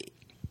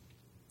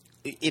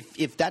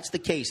 if that's the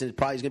case, and it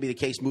probably is going to be the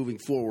case moving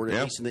forward,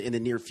 at least in the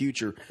near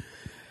future.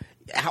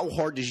 How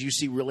hard does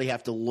UC really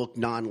have to look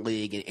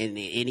non-league, and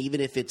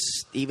even if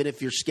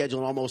you're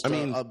scheduling almost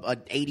an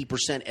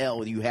 80%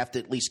 L, you have to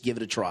at least give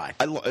it a try.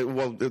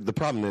 Well, the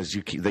problem is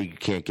you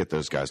can't get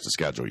those guys to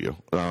schedule you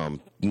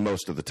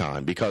most of the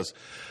time because,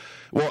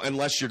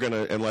 unless you're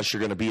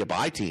gonna be a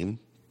bye team.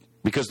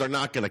 Because they're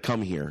not going to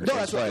come here. No,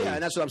 that's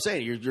what I'm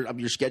saying. You're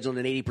scheduling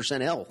an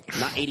 80% L,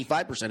 not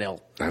 85%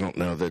 L. I don't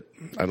know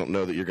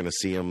that you're going to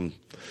see them.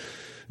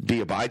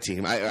 be a bye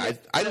team. I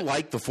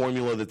like the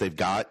formula that they've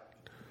got,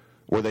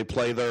 where they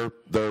play their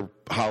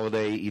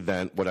holiday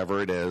event,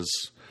 whatever it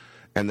is,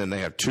 and then they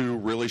have two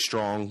really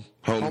strong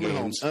home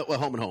games.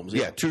 Home and homes.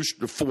 Yeah,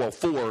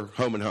 four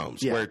home and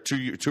homes, where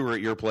two are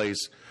at your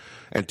place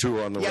and two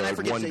are on the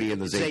road, one being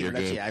the Xavier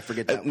game. Yeah, I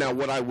forget that. Now,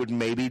 what I would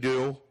maybe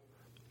do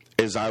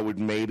is I would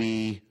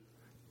maybe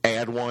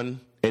add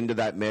one into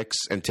that mix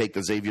and take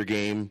the Xavier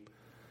game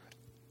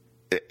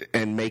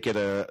and make it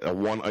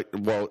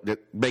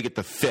make it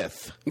the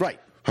fifth. Right.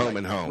 Home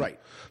and home. Right.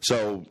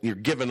 So you're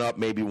giving up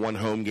maybe one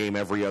home game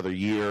every other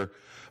year,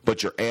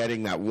 but you're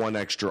adding that one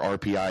extra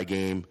RPI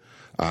game.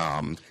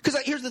 Because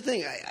here's the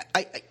thing: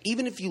 I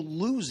even if you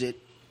lose it,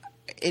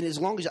 and as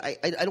long as I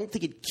don't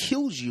think it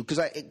kills you. Because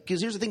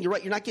here's the thing: you're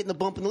right. You're not getting the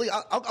bump in the league.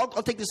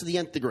 I'll take this to the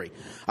nth degree.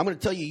 I'm going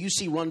to tell you: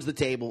 UC runs the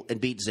table and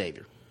beats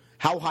Xavier.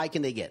 How high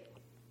can they get?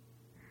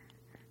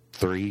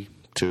 3,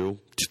 2,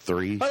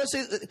 3.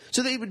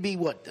 So they would be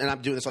what? And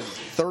I'm doing this on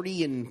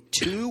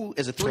 30-2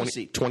 as a 3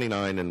 seed.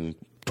 29 and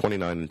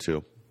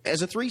 2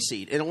 as a 3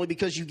 seed, and only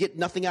because you get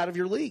nothing out of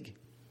your league.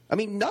 I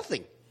mean,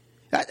 nothing.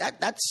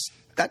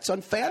 That's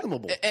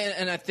unfathomable.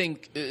 And I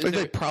think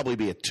they'd probably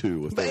be a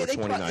 2 if they were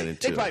 29 and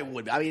 2. They probably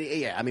would. I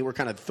mean, yeah. I mean, we're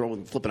kind of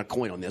flipping a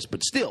coin on this,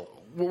 but still.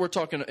 We're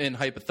talking in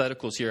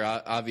hypotheticals here,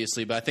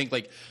 obviously, but I think,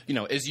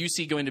 is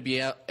UC going to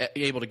be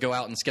able to go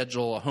out and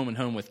schedule a home and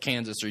home with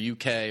Kansas or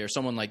UK or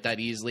someone like that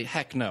easily?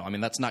 Heck no. I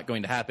mean, that's not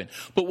going to happen.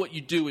 But what you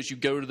do is you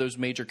go to those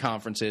major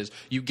conferences,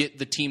 you get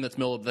the team that's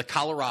middle of the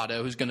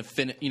Colorado, who's going to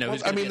finish, who's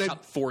going to be a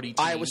top 40 team.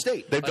 Iowa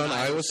State. They've done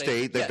Iowa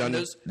State. They've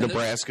done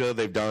Nebraska.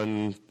 They've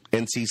done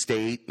NC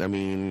State. I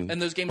mean,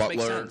 and those games Butler.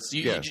 make sense.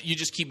 You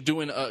just keep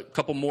doing a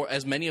couple more,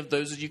 as many of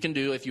those as you can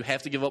do. If you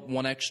have to give up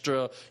one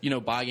extra,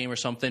 bye game or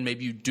something,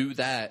 maybe you do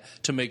that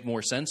to make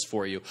more sense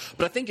for you.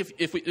 But I think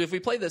if we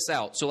play this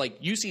out, so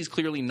UC is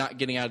clearly not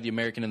getting out of the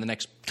American in the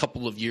next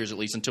couple of years at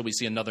least, until we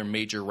see another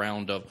major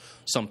round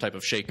of some type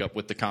of shakeup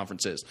with the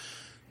conferences.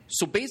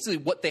 So basically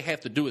what they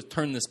have to do is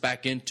turn this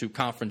back into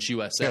Conference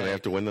USA. Yeah, they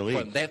have to win the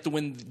league. They have to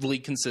win the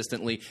league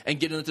consistently and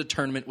get into the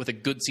tournament with a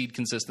good seed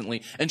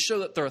consistently and show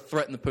that they're a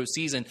threat in the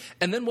postseason.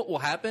 And then what will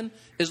happen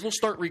is they'll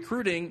start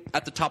recruiting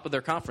at the top of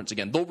their conference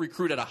again. They'll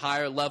recruit at a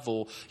higher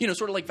level,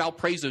 sort of like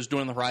Valparaiso's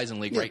doing in the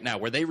Horizon League right now,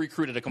 where they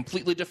recruit at a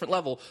completely different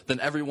level than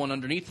everyone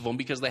underneath of them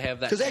because they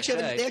have that. Because they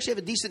actually have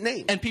a decent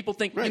name. And people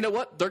think, you know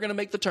what, they're going to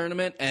make the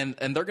tournament and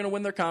they're going to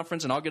win their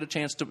conference and I'll get a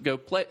chance to go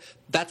play.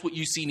 That's what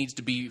UC needs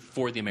to be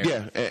for the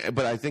American. Yeah,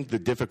 but I think the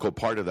difficult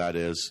part of that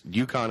is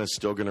UConn is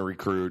still going to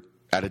recruit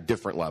at a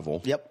different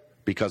level. Yep.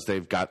 Because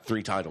they've got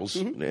 3 titles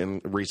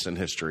in recent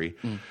history.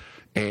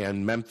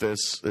 And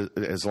Memphis,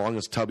 as long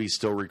as Tubby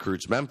still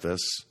recruits Memphis,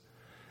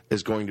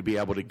 is going to be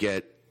able to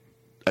get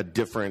a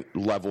different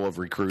level of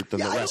recruit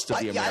than the rest of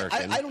the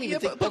American. I don't even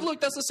think. But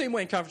look, that's the same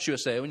way in Conference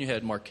USA when you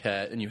had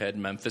Marquette and you had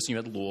Memphis and you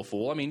had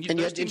Louisville. I mean, and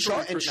you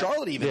had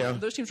Charlotte even. Yeah.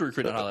 Those teams were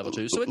recruited at a high level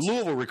too. So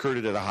Louisville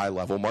recruited at a high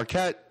level.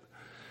 Marquette.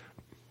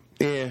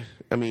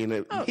 I mean,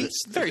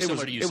 it's very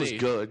similar to UC. It was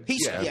good.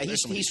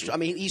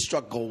 He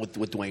struck gold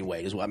with Dwayne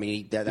Wade as well. I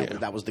mean,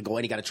 that was the goal,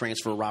 and he got a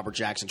transfer. Robert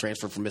Jackson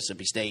transferred from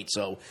Mississippi State,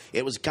 so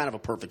it was kind of a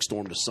perfect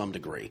storm to some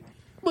degree.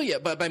 Well, yeah,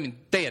 but I mean,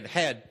 they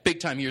had big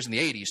time years in the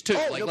 '80s too.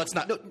 Let's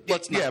not.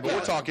 Yeah, but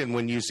we're talking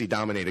when UC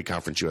dominated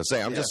Conference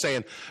USA. I'm just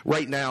saying,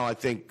 right now, I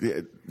think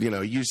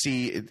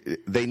UC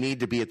they need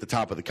to be at the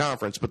top of the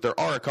conference, but there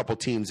are a couple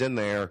teams in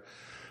there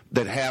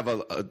that have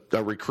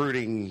a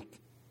recruiting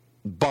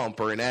bump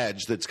or an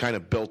edge that's kind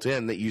of built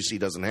in that UC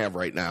doesn't have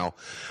right now.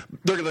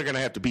 They're going to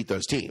have to beat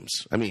those teams.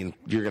 I mean,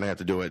 you're going to have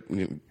to do it.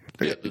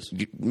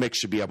 Mick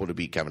should be able to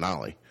beat Kevin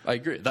Ollie. I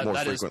agree. More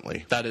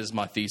frequently. That is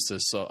my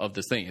thesis of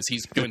this thing. Is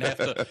he's going to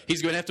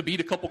have to beat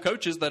a couple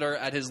coaches that are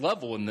at his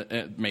level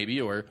and maybe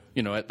or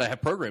that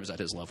have programs at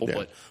his level.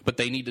 Yeah. But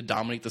they need to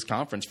dominate this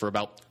conference for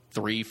about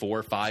 3,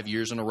 4, 5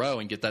 years in a row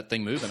and get that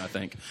thing moving, I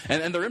think.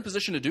 And they're in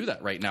position to do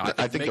that right now.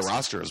 I think the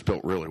roster is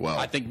built really well.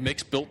 I think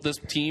Mick's built this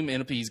team,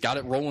 and if he's got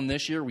it rolling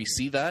this year, we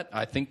see that.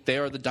 I think they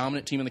are the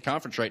dominant team in the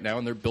conference right now,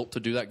 and they're built to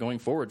do that going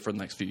forward for the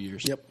next few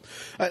years. Yep.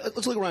 All right,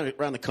 let's look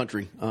around the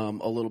country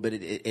a little bit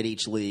at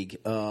each league.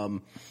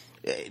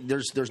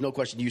 There's no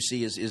question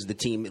UC is the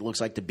team it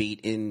looks like to beat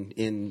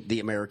in the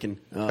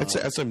American.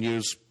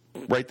 SMU's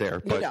right there,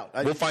 but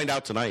we'll find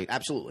out tonight.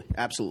 Absolutely.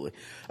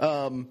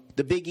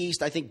 The Big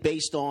East, I think,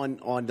 based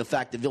on the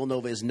fact that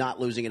Villanova is not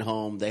losing at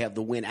home, they have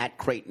the win at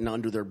Creighton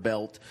under their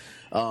belt.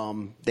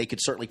 They could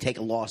certainly take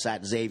a loss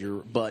at Xavier,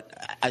 but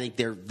I think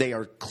they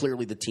are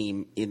clearly the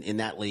team in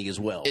that league as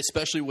well.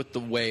 Especially with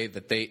the way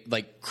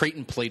that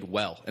Creighton played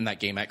well in that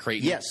game at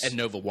Creighton. Yes. And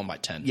Nova won by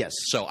 10. Yes.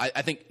 So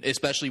I think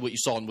especially what you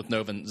saw with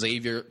Nova and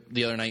Xavier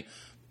the other night,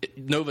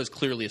 Nova's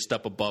clearly a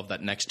step above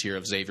that next tier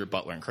of Xavier,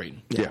 Butler, and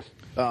Creighton. Yeah.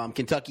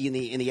 Kentucky in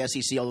the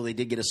SEC, although they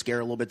did get a scare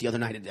a little bit the other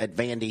night at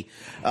Vandy.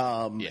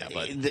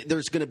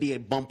 There's going to be a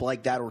bump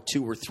like that, or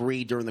 2 or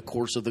 3 during the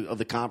course of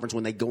the conference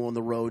when they go on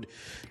the road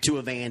to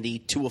a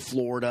Vandy, to a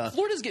Florida.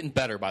 Florida's getting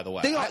better, by the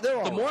way. They're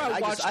all the more right. I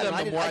watch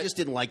them, I just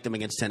didn't like them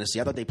against Tennessee.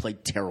 I thought they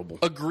played terrible.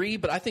 Agree,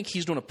 but I think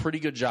he's doing a pretty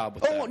good job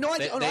with that. No, I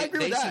agree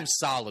with that. They seem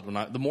solid.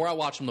 The more I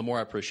watch them, the more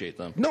I appreciate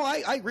them. No,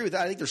 I agree with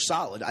that. I think they're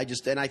solid. I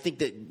think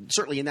that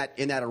certainly in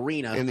that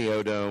arena, in the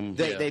O-Dome,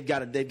 they've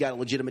got a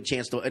legitimate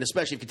chance to, and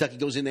especially if Kentucky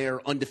goes in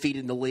there undefeated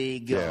in the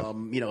league,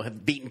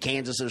 have beaten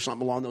Kansas or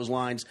something along those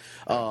lines.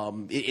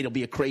 It'll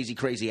be a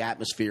crazy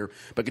atmosphere.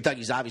 But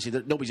Kentucky's obviously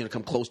nobody's going to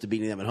come close to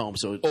beating them at home.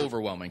 So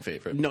overwhelming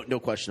favorite. No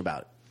question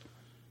about it.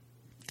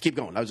 Keep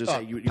going. I was just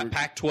saying.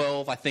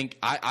 Pac-12. I think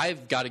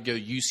I've got to go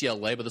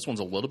UCLA, but this one's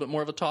a little bit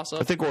more of a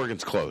toss-up. I think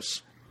Oregon's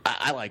close.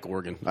 I like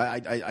Oregon. I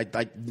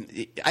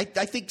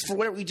think for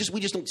whatever we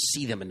just don't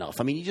see them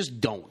enough. I mean, you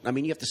just don't. I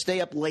mean, you have to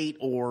stay up late,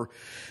 or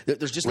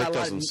there's just Rick not a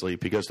lot. Doesn't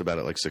sleep. He goes to bed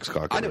at like 6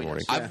 o'clock in the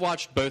morning. I've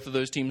watched both of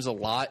those teams a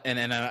lot,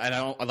 and I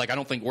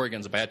don't think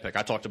Oregon's a bad pick.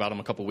 I talked about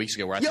them a couple weeks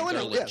ago, where I think they're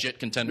a legit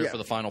contender for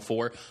the Final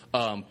Four.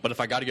 But if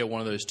I got to go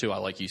one of those two, I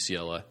like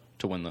UCLA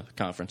to win the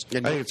conference. I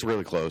think it's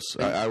really close.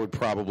 I would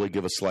probably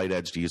give a slight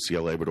edge to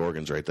UCLA, but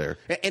Oregon's right there.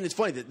 And it's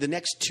funny that the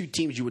next 2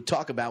 teams you would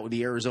talk about would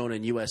be Arizona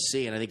and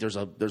USC, and I think there's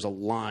a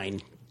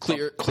line.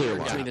 Clear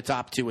line between the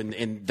top 2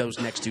 and those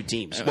next 2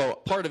 teams. Well,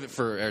 part of it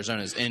for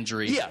Arizona is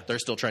injury. Yeah. They're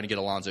still trying to get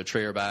Alonzo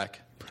Trier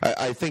back.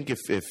 I think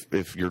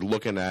if you're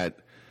looking at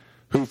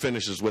who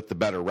finishes with the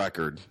better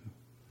record,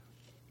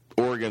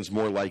 Oregon's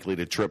more likely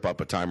to trip up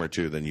a time or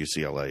 2 than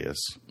UCLA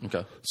is.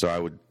 Okay.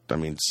 So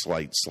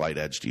slight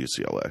edge to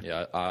UCLA.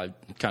 Yeah, I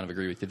kind of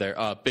agree with you there.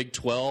 Big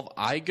 12,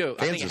 I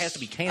think it has to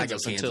be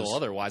Kansas until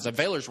otherwise.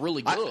 Baylor's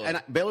really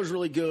good. Baylor's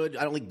really good.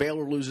 I don't think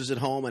Baylor loses at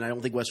home, and I don't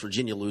think West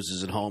Virginia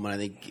loses at home,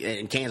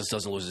 and Kansas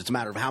doesn't lose. It's a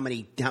matter of how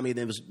many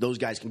of those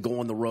guys can go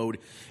on the road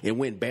and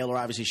win. Baylor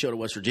obviously showed at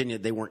West Virginia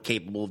they weren't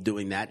capable of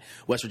doing that.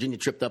 West Virginia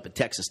tripped up at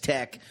Texas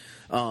Tech.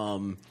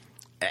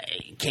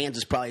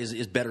 Kansas probably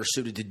is better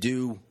suited to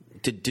do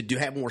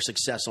have more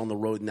success on the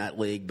road in that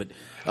league. But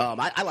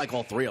I like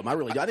all 3 of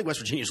them. I think West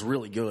Virginia is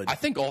really good. I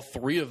think all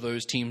 3 of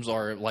those teams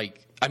are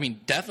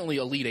definitely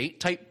Elite 8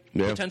 type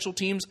potential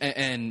teams,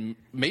 and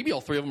maybe all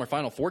 3 of them are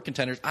Final Four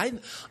contenders. I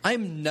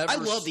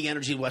love the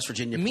energy West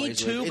Virginia plays. Me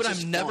too, but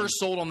I'm never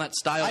sold on that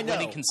style of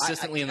winning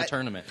consistently in the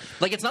tournament.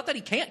 It's not that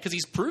he can't, because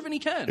he's proven he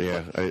can.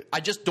 Yeah,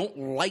 I just don't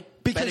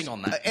like betting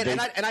on that.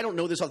 And I don't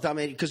know this all the time,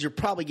 because you're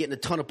probably getting a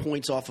ton of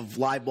points off of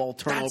live ball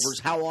turnovers.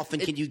 How often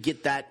can you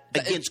get that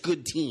against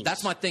good teams?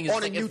 That's my thing.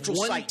 On a neutral if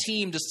one site.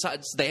 team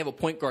decides they have a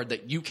point guard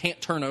that you can't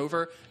turn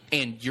over,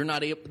 and you're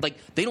not able,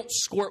 they don't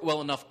score it well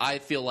enough. I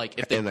feel like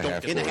if they don't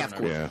get in the half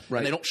court,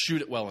 and they don't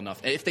shoot it well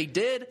enough. If they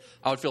did,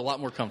 I would feel a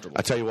lot more comfortable.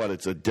 I tell you what,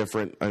 it's a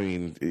different. I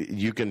mean,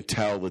 you can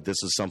tell that this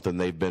is something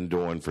they've been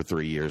doing for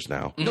 3 years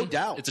now. No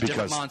doubt, it's a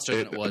different monster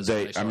than it was.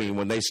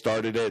 When they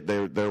started it,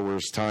 there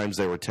was times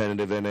they were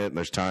tentative in it, and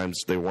there's times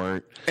they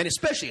weren't. And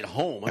especially at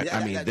home,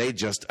 they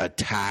just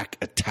attack.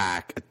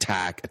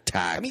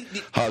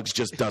 Hugs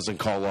just doesn't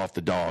call off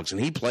the dogs, and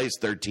he plays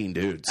 13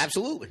 dudes.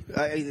 Absolutely,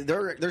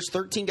 there's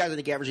 13 guys I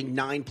think averaging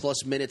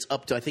 9+ minutes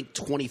up to I think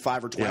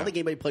 25 or 20. I don't think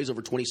anybody plays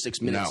over 26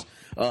 minutes.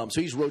 No.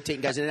 So he's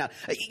rotating guys in and out.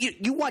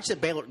 You watch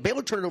that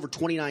Baylor turn it over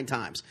 29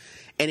 times.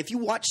 And if you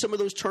watch some of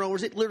those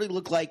turnovers, it literally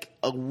looked like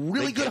a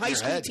really good high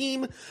school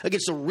team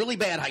against a really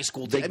bad high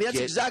school team. That's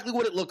exactly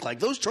what it looked like.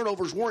 Those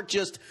turnovers weren't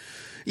just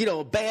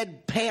a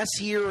bad pass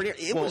here.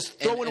 It was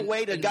throwing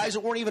away to guys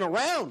that weren't even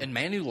around. And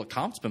Manu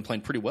Lecompte's been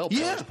playing pretty well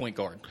as point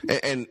guard.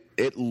 And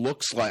it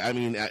looks like,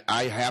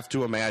 I have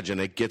to imagine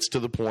it gets to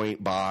the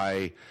point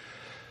by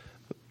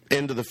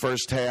into the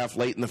first half,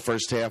 late in the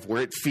first half,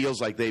 where it feels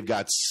like they've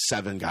got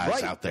 7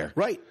 guys out there.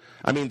 Right.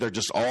 They're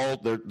just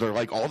they're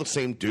like all the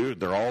same dude.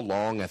 They're all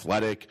long,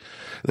 athletic,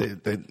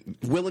 they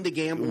willing to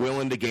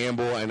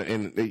gamble,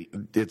 and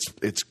it's.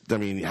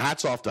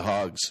 Hats off to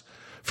Hugs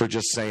for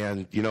just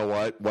saying, you know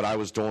what I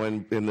was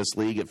doing in this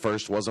league at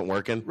first wasn't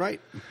working,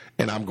 right?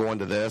 And I'm going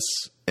to this,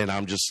 and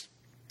I'm just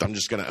going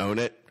to own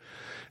it.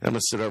 And I'm going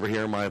to sit over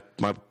here in my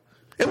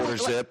quarter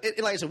zip.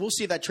 Like I said, we'll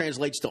see if that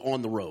translates to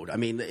on the road.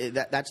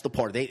 That's the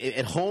part.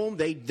 At home,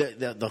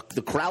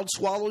 the crowd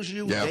swallows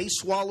you. Yeah. They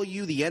swallow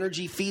you. The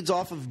energy feeds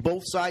off of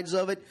both sides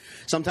of it.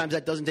 Sometimes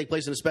that doesn't take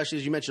place, and especially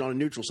as you mentioned on a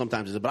neutral.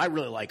 Sometimes it is. But I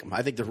really like them.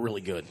 I think they're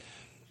really good.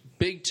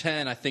 Big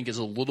Ten, I think, is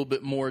a little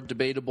bit more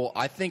debatable.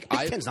 I think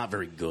Big Ten's not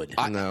very good.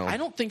 No. I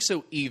don't think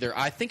so either.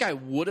 I think I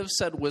would have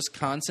said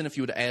Wisconsin if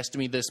you would have asked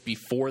me this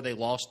before they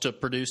lost to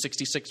Purdue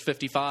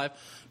 66-55.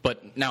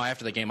 But now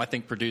after the game, I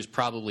think Purdue's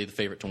probably the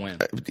favorite to win.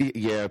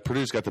 Yeah,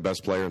 Purdue's got the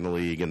best player in the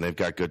league, and they've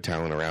got good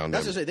talent around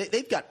them. That's what I say.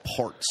 They've got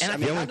parts.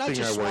 And the only not thing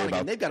just I worry Swanigan,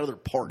 about, they've got other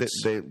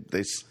parts.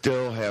 They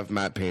still have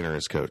Matt Painter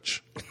as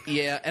coach.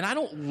 Yeah, and I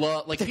don't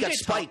love they've got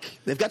Spike.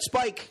 They've got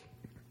Spike.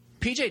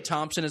 PJ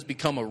Thompson has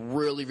become a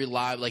really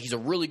reliable, like he's a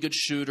really good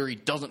shooter. He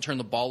doesn't turn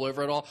the ball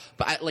over at all.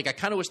 But I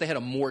kind of wish they had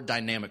a more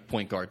dynamic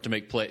point guard to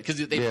make play, because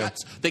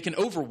they can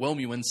overwhelm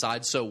you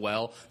inside so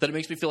well that it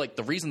makes me feel like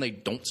the reason they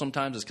don't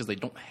sometimes is because they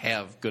don't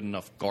have good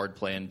enough guard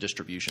play and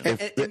distribution.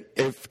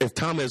 If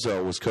Tom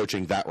Izzo was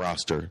coaching that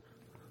roster,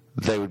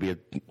 they would be a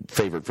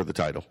favorite for the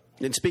title.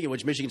 And speaking of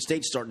which, Michigan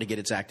State's starting to get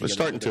its act together.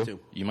 They're starting to. Too.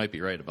 You might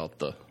be right about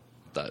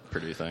that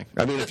Purdue thing.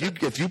 I mean, if you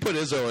put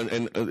Izzo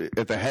and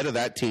at the head of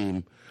that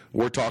team,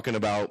 we're talking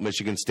about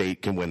Michigan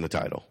State can win the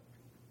title.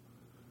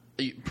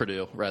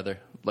 Purdue, rather.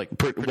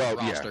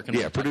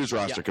 Purdue's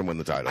roster can win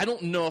the title. I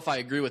don't know if I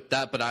agree with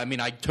that, but I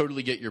mean, I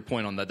totally get your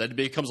point on that. That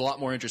becomes a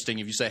lot more interesting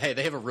if you say, hey,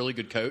 they have a really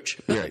good coach.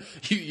 Right.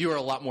 You are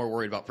a lot more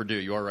worried about Purdue.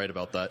 You are right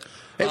about that.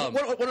 Hey,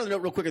 one other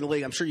note real quick in the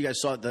league. I'm sure you guys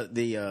saw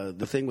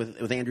the thing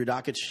with Andrew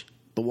Dockich.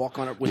 The walk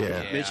on it with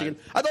Michigan.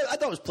 I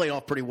thought it was played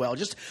off pretty well.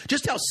 Just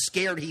how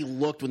scared he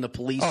looked when the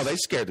police. Oh, they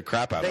scared the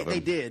crap out of him. They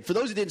did. For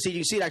those who didn't see it,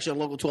 you can see it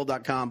actually on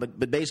local12.com.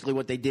 But basically,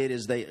 what they did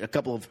is a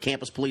couple of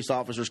campus police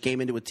officers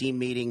came into a team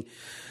meeting,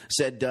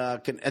 said,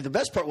 and the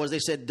best part was they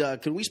said,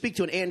 "Can we speak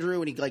to an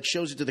Andrew?" And he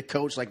shows it to the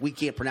coach, we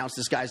can't pronounce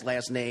this guy's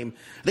last name.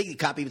 I think the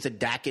copy even said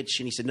Dockich,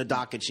 and he said no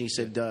Dockich, and he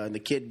said, and the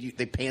kid,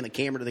 they pan the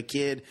camera to the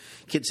kid.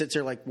 Kid sits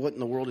there what in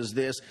the world is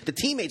this? The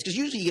teammates, because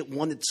usually you get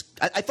one that's.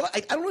 I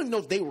don't even know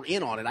if they were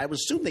in on it. I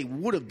would assume they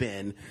would have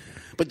been,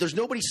 but there's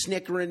nobody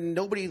snickering,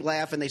 nobody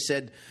laughing. They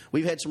said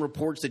we've had some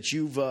reports that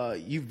you've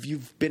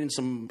been in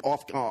some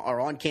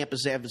on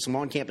campus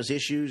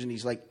issues, and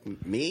he's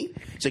like, me?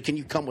 He said, can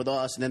you come with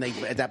us? And then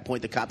at that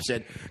point the cop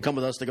said, come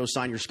with us to go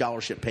sign your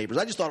scholarship papers.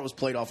 I just thought it was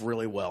played off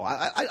really well.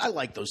 I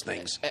like those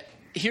things.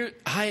 Here,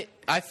 I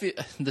feel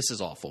this is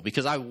awful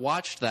because I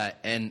watched that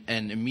and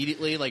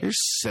immediately you're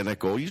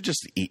cynical. You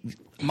just eat.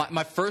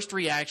 My first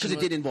reaction,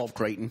 because it did involve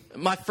Creighton.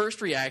 My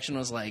first reaction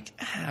was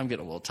I'm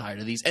getting a little tired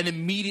of these, and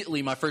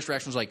immediately my first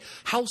reaction was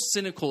how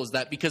cynical is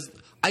that? Because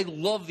I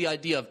love the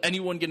idea of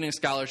anyone getting a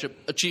scholarship,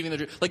 achieving their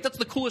dream. That's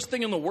the coolest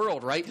thing in the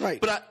world, right? Right.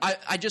 But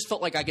I just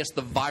felt I guess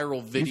the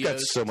viral videos. You've got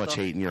so much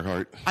hate in your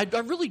heart. I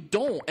really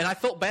don't, and I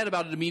felt bad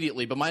about it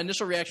immediately. But my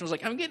initial reaction was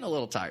I'm getting a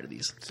little tired of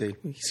these. See,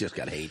 he's just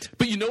got hate.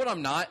 But you know what?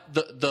 I'm not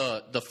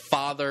the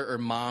father or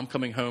mom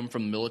coming home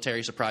from the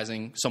military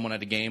surprising someone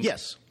at a game.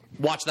 Yes.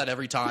 Watch that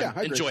every time.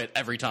 Yeah, enjoy it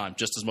every time,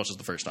 just as much as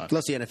the first time.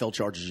 Unless the NFL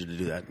charges you to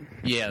do that.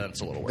 Yeah,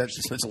 that's a little worse.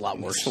 That's a lot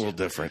worse. It's a little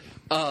different.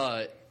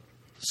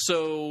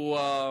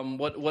 So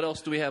what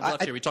else do we have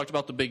left here? We talked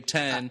about the Big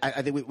Ten.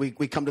 I think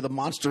we come to the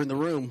monster in the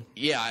room.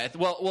 Yeah.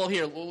 Well,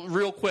 here,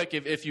 real quick,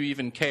 if you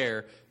even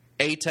care,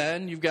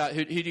 A10. You've got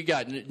who do you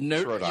got?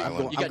 Rhode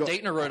Island. You got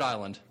Dayton or Rhode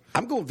Island?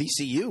 I'm going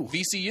VCU.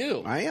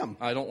 VCU. I am.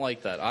 I don't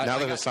like that. Now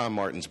that Hassan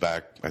Martin's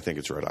back, I think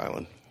it's Rhode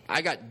Island.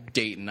 I got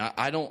Dayton.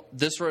 I don't.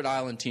 This Rhode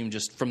Island team,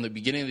 just from the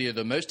beginning of the year,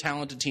 the most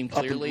talented team,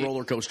 clearly. Up in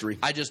roller coastery.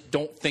 I just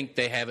don't think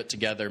they have it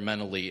together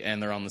mentally,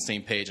 and they're on the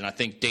same page. And I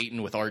think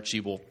Dayton with Archie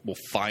will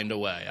find a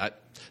way.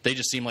 They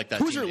just seem like that.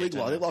 Who's their league?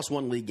 Well, they lost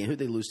one league game. Who'd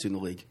they lose to in the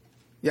league?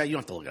 Yeah, you don't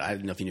have to look at it. I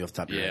didn't know if you knew off the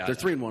top of your head. They're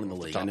 3-1 in the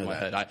league. I know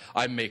that.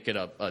 I make it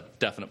a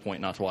definite point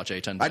not to watch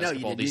A10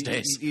 basketball I know, these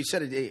days. You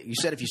said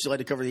if you still had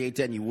to cover the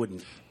A10, you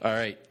wouldn't. All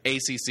right,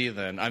 ACC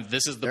then.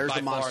 This is by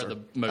far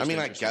the most.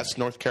 I guess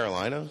North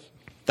Carolina.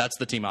 That's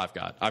the team I've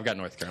got. I've got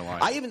North Carolina.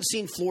 I haven't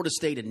seen Florida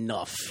State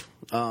enough.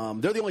 They're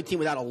the only team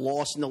without a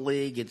loss in the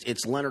league.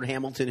 It's Leonard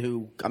Hamilton,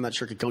 who I'm not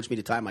sure could coach me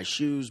to tie my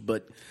shoes,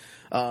 but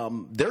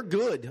they're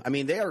good. I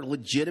mean, they are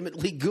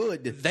legitimately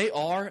good. They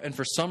are, and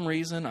for some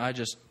reason, I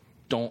just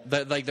don't.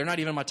 They're not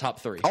even in my top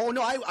three. Oh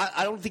no,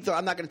 I don't think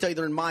I'm not going to tell you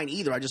they're in mine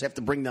either. I just have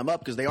to bring them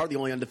up because they are the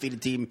only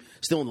undefeated team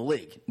still in the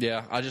league.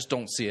 Yeah, I just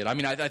don't see it. I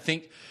mean, I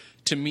think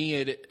to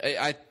me,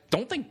 I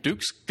don't think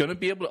Duke's going to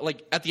be able to,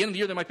 at the end of the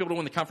year, they might be able to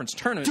win the conference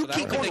tournament. Duke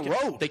can't go on the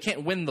road. They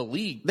can't win the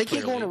league. They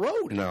can't go on the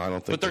road. No, I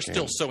don't think. But they're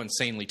still so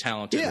insanely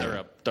talented.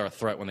 Yeah. They're a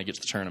threat when they get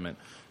to the tournament.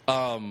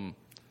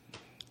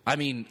 I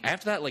mean,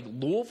 after that,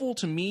 Louisville,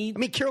 to me... I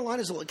mean,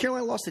 Carolina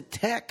lost to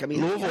Tech. I mean,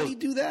 Louisville, how do you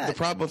do that? The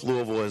problem with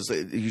Louisville is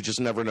that you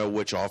just never know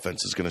which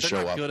offense is going to show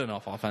up. They're not good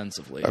enough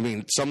offensively. I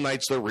mean, some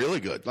nights they're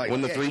really good.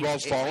 When the three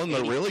balls falling,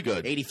 they're really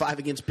good. 85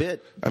 against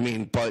Pitt. I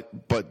mean,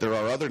 but there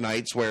are other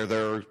nights where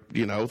they're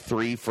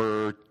 3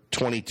 for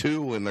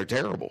 22 and they're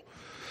terrible.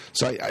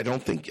 So I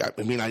don't think.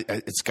 I mean, I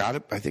think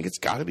it's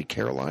got to be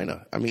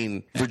Carolina. I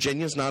mean,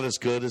 Virginia's not as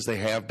good as they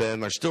have been.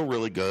 They're still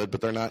really good,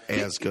 but they're not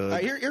as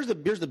good. Here's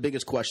the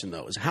biggest question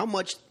though: is how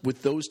much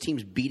with those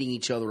teams beating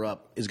each other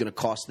up is going to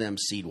cost them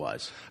seed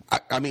wise?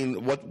 I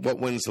mean, what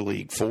wins the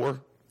league? 4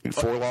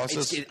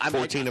 losses,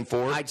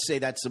 14-4. I'd say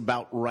that's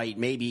about right.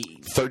 Maybe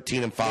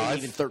 13-5,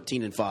 maybe even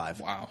 13-5.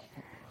 Wow.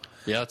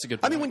 Yeah, that's a good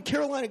point. I mean, when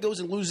Carolina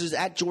goes and loses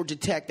at Georgia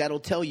Tech, that'll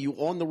tell you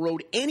on the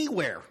road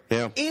anywhere.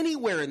 Yeah.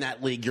 Anywhere in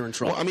that league, you're in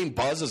trouble. Well, I mean,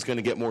 Buzz is going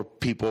to get more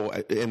people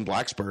in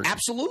Blacksburg.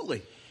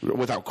 Absolutely.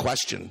 Without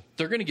question.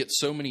 They're going to get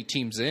so many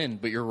teams in,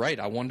 but you're right.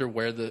 I wonder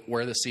where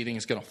the seeding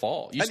is going to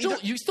fall.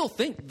 You still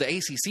think the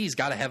ACC's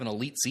got to have an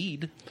elite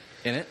seed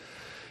in it.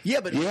 Yeah,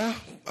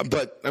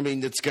 but I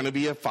mean, it's going to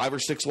be a 5 or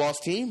 6 loss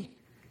team.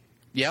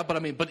 Yeah,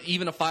 but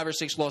even a 5 or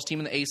 6 loss team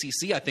in the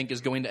ACC, I think, is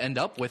going to end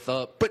up with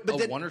a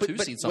 1 or 2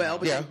 seed.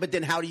 But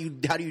then how do you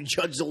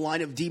judge the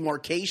line of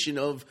demarcation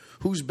of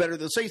who's better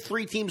than, say,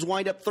 3 teams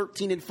wind up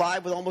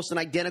 13-5 with almost an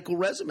identical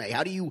resume?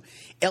 How do you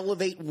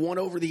elevate one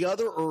over the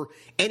other, or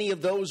any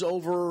of those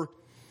over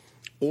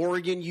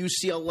Oregon,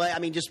 UCLA? I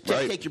mean, just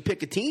take your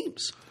pick of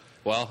teams.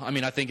 Well, I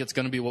mean, I think it's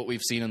going to be what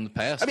we've seen in the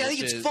past. I mean, I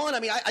think it's fun.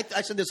 I mean,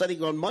 I said this, I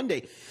think, on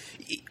Monday.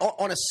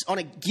 On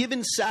a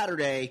given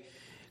Saturday,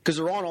 because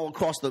they're on all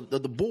across the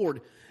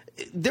board,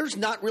 there's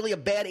not really a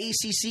bad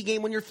ACC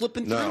game when you're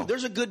flipping through. No.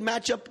 There's a good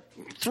matchup,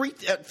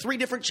 3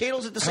 different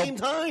channels at the same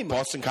time.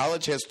 Boston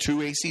College has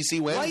 2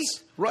 ACC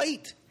wins.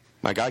 Right.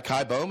 My guy,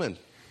 Kai Bowman.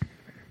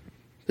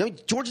 I mean,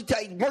 Georgia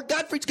Tech, Mark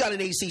Gottfried's got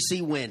an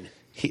ACC win.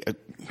 I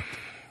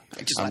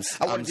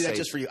want to do that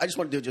just for you. I just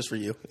want to do it just for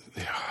you.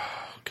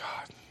 Oh, God.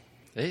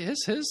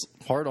 His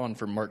hard-on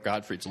for Mark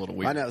Gottfried's a little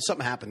weird. I know.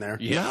 Something happened there.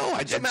 Yeah. No,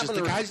 I think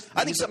something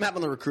happened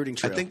on the recruiting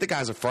trail. I think the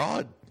guy's a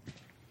fraud.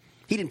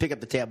 He didn't pick up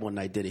the tab one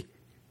night, did he?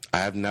 I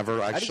have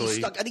never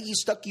actually. I think he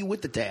stuck you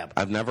with the tab.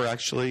 I've never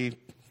actually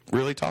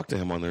really talked to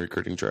him on the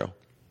recruiting trail.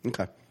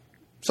 Okay.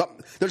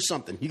 There's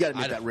something. You got to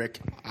admit that, Rick.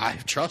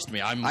 Trust me.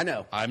 I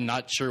know. I'm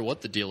not sure what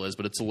the deal is,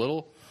 but it's a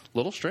little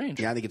strange.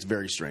 Yeah, I think it's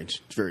very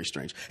strange. It's very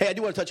strange. Hey, I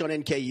do want to touch on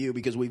NKU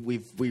because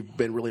we've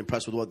been really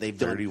impressed with what they've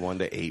done.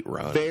 31-8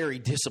 run. Very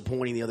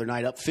disappointing the other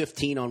night. Up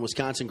 15 on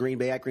Wisconsin, Green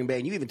Bay at Green Bay,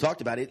 and you even talked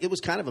about it. It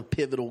was kind of a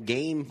pivotal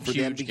game for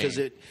them because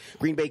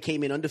Green Bay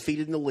came in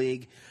undefeated in the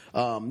league.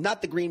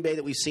 Not the Green Bay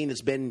that we've seen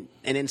that's been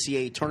an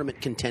NCAA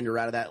tournament contender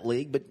out of that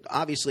league, but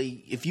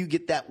obviously if you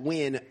get that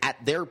win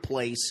at their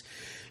place,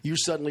 you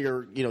suddenly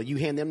are, you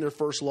hand them their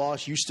first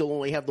loss. You still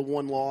only have the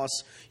 1 loss.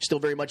 You're still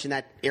very much in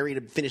that area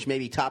to finish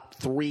maybe top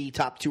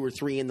 2 or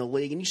 3 in the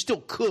league, and you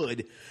still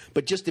could,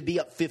 but just to be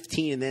up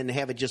 15 and then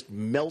have it just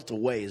melt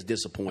away is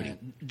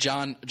disappointing.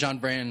 John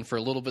Brand, for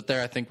a little bit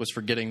there, I think, was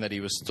forgetting that he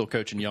was still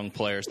coaching young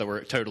players that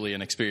were totally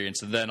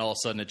inexperienced, and then all of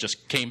a sudden it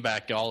just came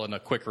back all in a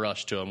quick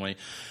rush to him. When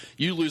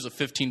you lose a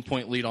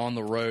 15-point lead on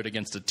the road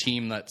against a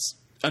team that's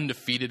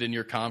undefeated in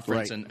your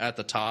conference and at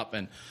the top,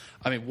 and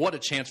I mean, what a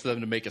chance for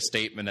them to make a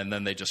statement, and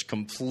then they just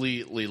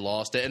completely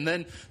lost it. And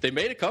then they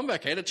made a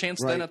comeback, had a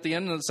chance then at the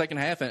end of the second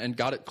half, and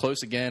got it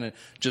close again, and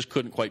just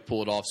couldn't quite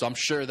pull it off. So I'm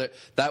sure that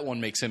one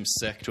makes him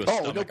sick to his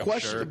stomach. No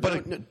question. Sure.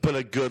 But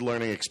a good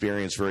learning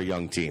experience for a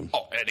young team.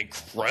 Oh, an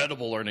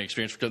incredible learning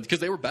experience for them because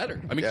they were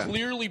better. I mean,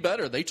 clearly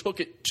better. They took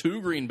it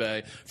to Green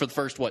Bay for the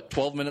first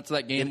 12 minutes of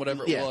that game,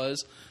 whatever it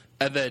was.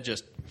 And then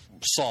just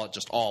saw it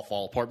just all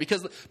fall apart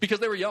because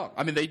they were young.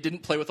 I mean, they didn't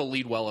play with a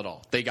lead well at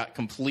all. They got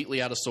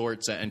completely out of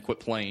sorts and quit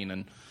playing,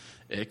 and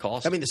it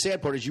cost. I mean, the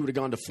sad part is you would have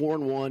gone to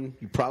 4-1.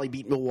 You probably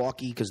beat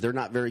Milwaukee because they're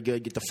not very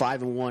good. Get to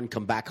 5-1,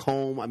 come back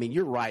home. I mean,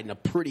 you're riding a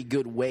pretty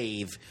good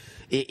wave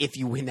if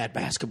you win that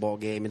basketball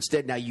game.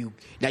 Instead, now you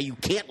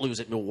can't lose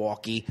at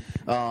Milwaukee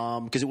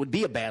because it would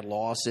be a bad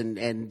loss,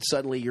 and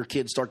suddenly your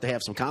kids start to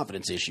have some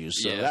confidence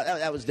issues. So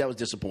that was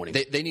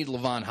disappointing. They need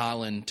Levon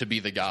Holland to be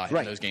the guy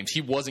in those games.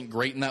 He wasn't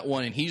great in that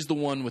one, and he's the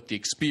one with the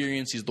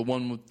experience. He's the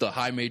one with the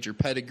high major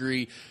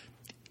pedigree.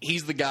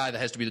 He's the guy that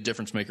has to be the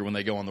difference maker when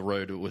they go on the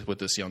road with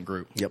this young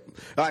group. Yep.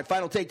 All right,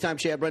 final take time,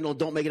 Chad Brendel.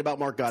 Don't make it about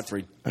Mark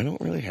Gottfried. I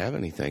don't really have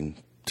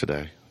anything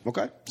today.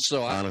 Okay.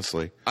 So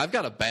honestly, I've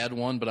got a bad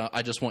one, but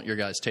I just want your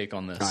guys' take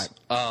on this.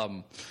 All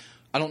right.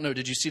 I don't know.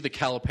 Did you see the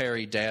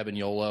Calipari dab and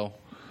YOLO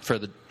for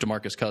the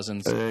DeMarcus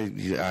Cousins?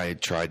 I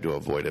tried to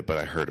avoid it, but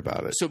I heard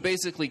about it. So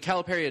basically,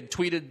 Calipari had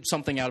tweeted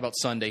something out about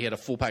Sunday. He had a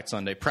full-packed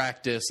Sunday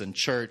practice and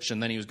church,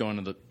 and then he was going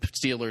to the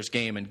Steelers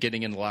game and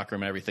getting in the locker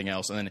room and everything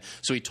else. And then,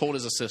 so he told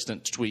his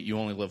assistant to tweet, "You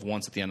only live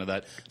once" at the end of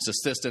that. His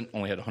assistant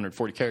only had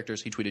 140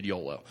 characters. He tweeted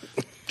YOLO.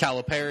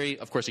 Calipari,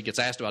 of course, he gets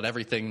asked about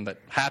everything that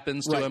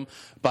happens to him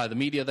by the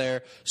media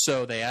there.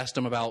 So they asked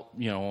him about,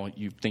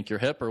 you think you're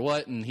hip or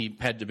what? And he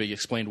had to be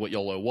explained what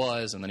YOLO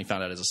was, and then he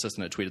found out his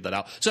assistant had tweeted that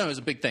out. So it was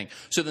a big thing.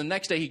 So the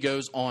next day he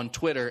goes on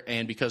Twitter,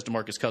 and because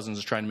DeMarcus Cousins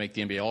is trying to make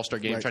the NBA All-Star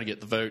game, trying to get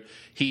the vote,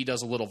 he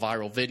does a little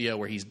viral video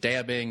where he's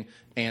dabbing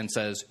and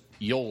says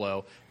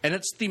YOLO. And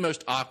it's the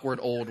most awkward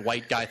old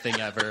white guy thing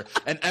ever.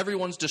 And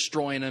everyone's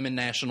destroying him in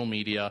national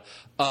media.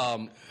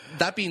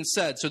 That being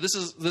said, so this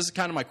is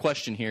kind of my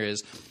question here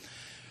is,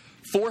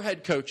 for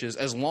head coaches,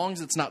 as long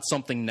as it's not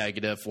something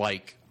negative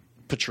like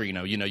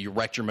Petrino, you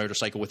wrecked your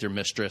motorcycle with your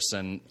mistress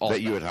and all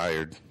that. You had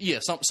hired. Yeah,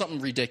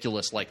 something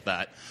ridiculous like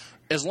that.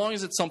 As long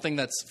as it's something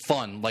that's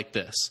fun like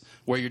this,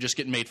 where you're just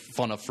getting made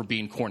fun of for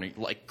being corny,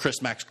 like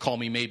Chris Mack's Call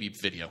Me Maybe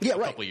video a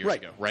couple of years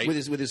ago, right?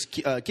 With his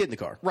kid in the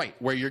car. Right,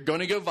 where you're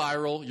going to go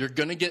viral, you're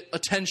going to get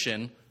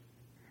attention.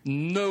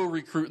 No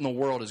recruit in the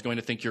world is going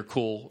to think you're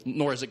cool,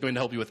 nor is it going to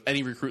help you with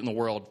any recruit in the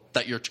world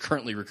that you're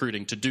currently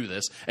recruiting to do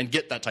this and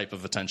get that type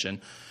of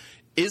attention.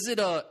 Is it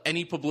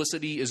any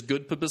publicity is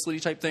good publicity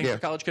type thing for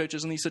college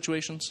coaches in these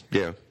situations?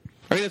 Yeah.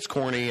 I mean, it's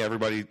corny,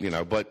 everybody,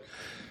 but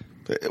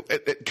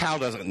Cal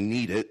doesn't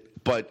need it.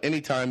 But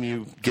anytime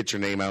you get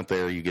your name out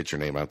there, you get your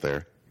name out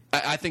there.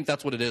 I think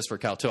that's what it is for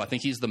Cal, too. I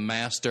think he's the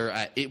master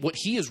at it. What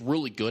he is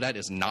really good at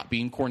is not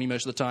being corny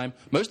most of the time.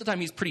 Most of the time,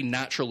 he's pretty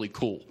naturally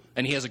cool,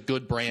 and he has a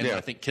good brand, and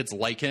I think kids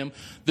like him.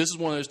 This is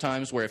one of those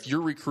times where if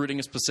you're recruiting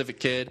a specific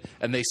kid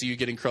and they see you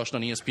getting crushed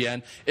on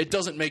ESPN, it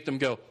doesn't make them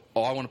go,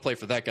 oh, I want to play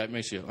for that guy. It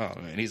makes you,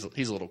 oh, man, he's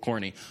a little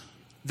corny.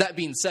 That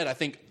being said, I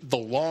think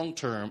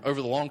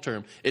over the long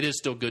term, it is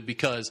still good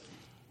because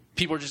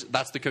people are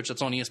that's the coach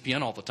that's on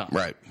ESPN all the time.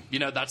 Right.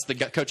 That's the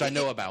coach I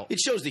know about. It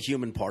shows the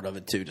human part of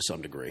it, too, to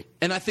some degree.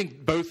 And I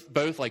think both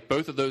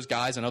of those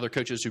guys and other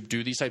coaches who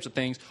do these types of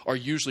things are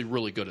usually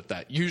really good at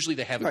that. Usually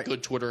they have a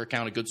good Twitter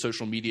account, a good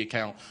social media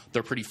account.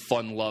 They're pretty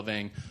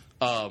fun-loving.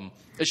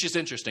 It's just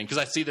interesting because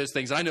I see those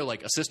things. And I know,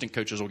 assistant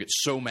coaches will get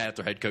so mad at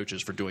their head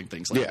coaches for doing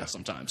things like that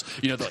sometimes.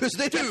 Because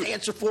they have to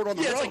answer for it on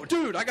the road. It's like,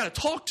 dude, I got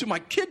to talk to my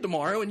kid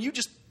tomorrow, and you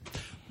just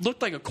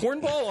looked like a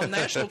cornball on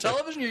national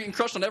television. You're getting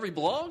crushed on every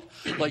blog.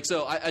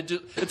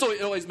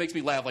 It always makes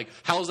me laugh.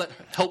 How does that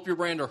help your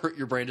brand or hurt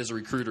your brand as a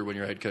recruiter when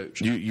you're a head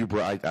coach?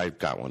 I've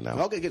got one now.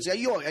 Okay, because I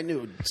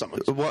knew something.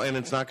 Well, and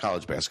it's not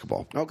college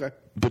basketball. Okay.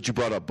 But you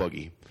brought up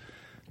Boogie.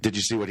 Did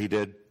you see what he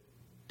did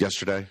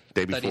yesterday,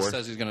 day before? That he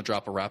says he's going to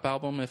drop a rap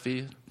album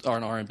or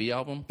an R&B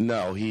album?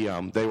 No,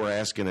 they were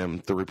asking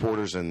him, the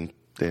reporters in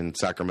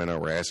Sacramento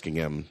were asking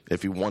him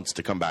if he wants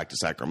to come back to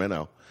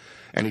Sacramento.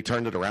 And he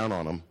turned it around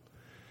on them.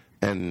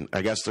 And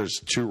I guess there's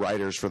two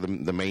writers for the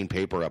main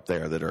paper up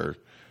there that are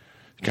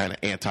kind of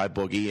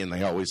anti-Boogie, and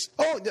they always...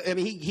 Oh, I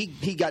mean,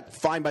 he got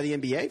fined by the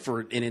NBA for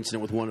an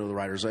incident with one of the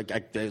writers.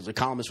 There's a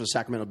columnist for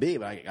Sacramento Bee,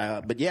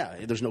 but yeah,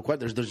 there's no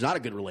question. There's not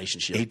a good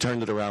relationship. He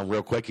turned it around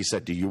real quick. He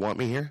said, "Do you want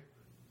me here?"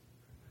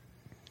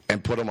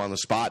 And put him on the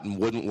spot and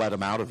wouldn't let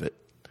him out of it.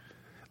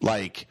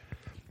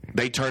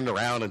 They turned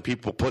around and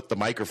people put the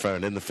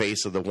microphone in the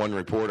face of the one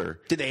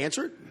reporter. Did they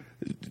answer it?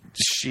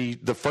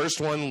 The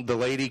first one, the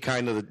lady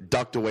kind of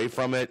ducked away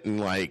from it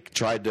and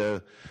tried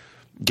to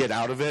get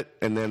out of it.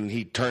 And then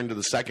he turned to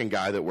the second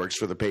guy that works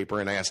for the paper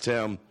and asked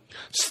him,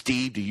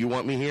 "Steve, do you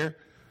want me here?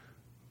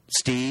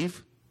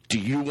 Steve, do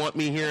you want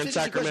me here in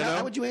Sacramento?"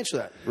 How would you answer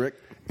that, Rick?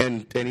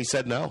 And he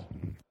said no.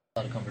 A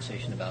lot of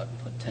conversation about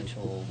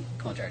potential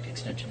contract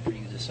extension for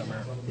you this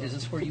summer. Is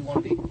this where you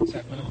want to be,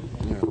 Sacramento?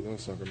 Yeah, I love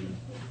Sacramento.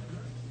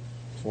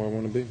 That's where I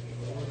want to be.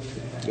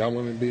 Y'all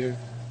want me to be here?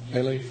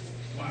 Aileen?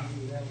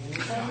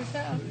 Always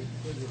have.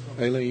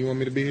 Aileen, you want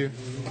me to be here?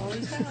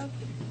 Always have.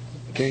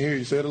 Can't hear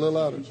you. Say it a little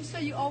louder. Did you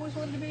say you always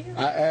wanted to be here?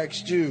 I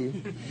asked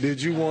you,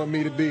 did you want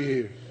me to be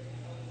here?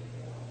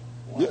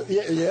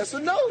 Yes or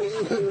no?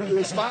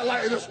 The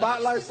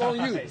spotlight's on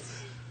you.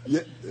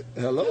 Yeah.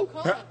 Hello?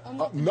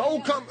 No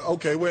comment.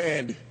 Okay, where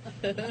Andy?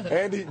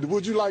 Andy,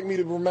 would you like me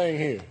to remain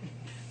here?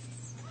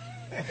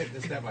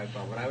 That's not my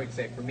fault. What I would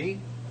say for me,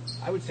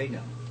 I would say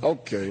no.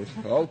 Okay.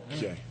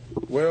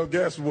 Well,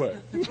 guess what?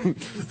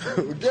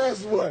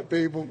 Guess what,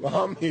 people?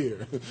 I'm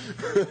here.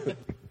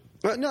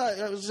 No,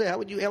 I was say, how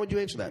would you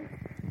answer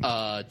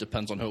that?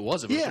 Depends on who it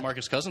was. If it was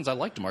DeMarcus Cousins, I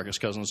like DeMarcus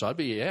Cousins, so I'd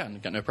be,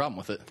 got no problem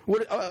with it.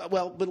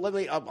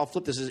 I'll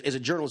flip this. As a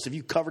journalist, if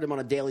you covered him on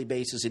a daily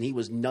basis and he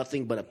was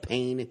nothing but a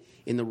pain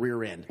in the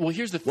rear end. Well,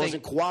 here's the thing.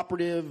 Wasn't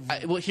cooperative.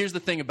 Here's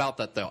the thing about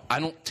that, though. I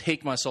don't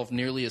take myself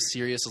nearly as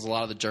serious as a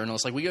lot of the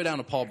journalists. We go down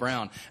to Paul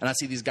Brown, and I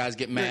see these guys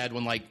get mad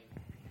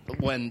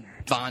when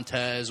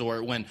Vontaze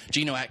or when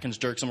Geno Atkins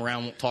jerks him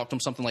around, won't talk to him,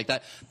 something like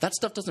that. That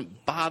stuff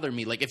doesn't bother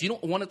me. If you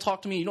don't want to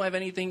talk to me, you don't have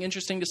anything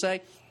interesting to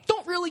say,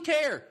 don't really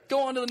care.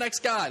 Go on to the next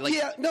guy.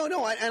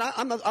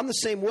 I'm the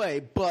same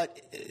way.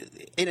 But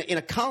in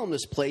a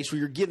columnist place where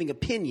you're giving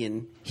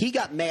opinion, he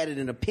got mad at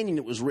an opinion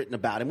that was written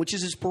about him, which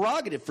is his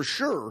prerogative for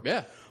sure.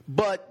 Yeah.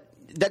 But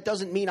that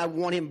doesn't mean I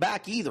want him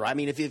back either. I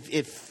mean,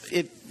 if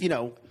you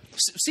know.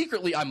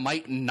 Secretly, I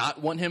might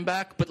not want him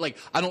back, but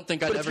I don't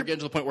think I'd ever get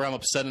to the point where I'm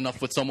upset enough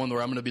with someone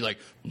where I'm going to be like,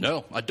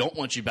 no, I don't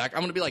want you back.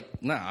 I'm going to be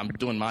like, nah, I'm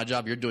doing my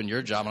job, you're doing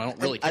your job, and I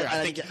don't really care.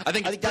 I think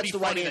it's pretty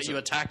funny that you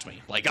attacked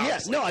me. I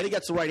think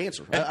that's the right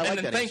answer. And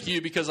then thank you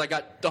because I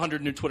got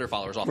 100 new Twitter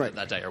followers off it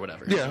that day or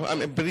whatever.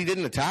 Yeah, but he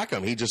didn't attack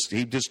him. He just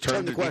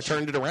turned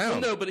it around.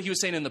 Well, no, but he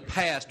was saying in the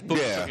past,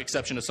 Boogie took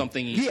exception to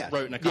something he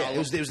wrote in a column. Yeah, it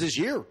was this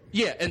year.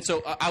 Yeah, and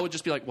so I would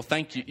just be like, well,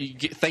 thank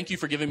you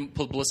for giving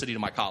publicity to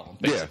my column.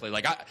 Basically,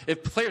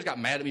 if players got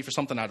mad at me for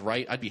something I'd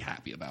write, I'd be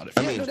happy about it.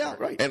 No doubt,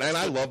 right? And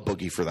I love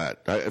Boogie for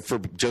that. For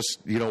just,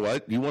 you know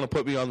what? You want to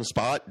put me on the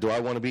spot? Do I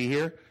want to be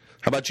here?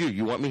 How about you?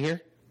 You want me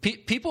here?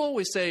 People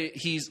always say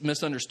he's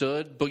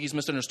misunderstood. Boogie's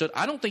misunderstood.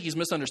 I don't think he's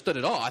misunderstood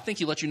at all. I think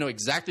he lets you know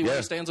exactly where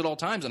he stands at all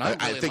times, and I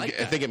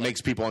think it makes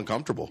people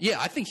uncomfortable.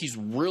 Yeah, I think he's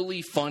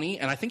really funny,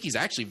 and I think he's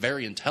actually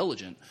very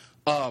intelligent.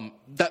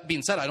 That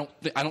being said, I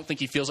don't think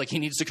he feels like he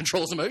needs to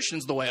control his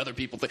emotions the way other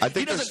people think.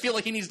 He doesn't feel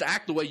like he needs to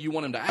act the way you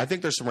want him to act. I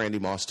think there's some Randy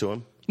Moss to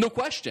him. No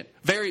question.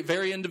 Very,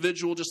 very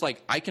individual. Just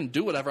I can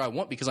do whatever I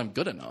want because I'm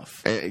good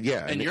enough.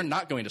 And you're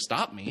not going to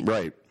stop me.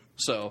 Right.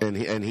 So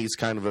and he's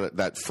kind of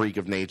that freak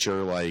of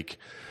nature,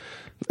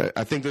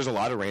 I think there's a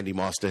lot of Randy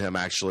Moss to him,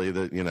 actually,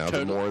 that, you know,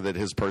 the more that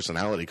his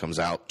personality comes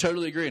out.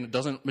 Totally agree, and it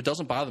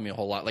doesn't bother me a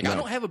whole lot. Like, No. I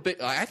don't have a big.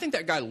 I think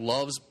that guy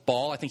loves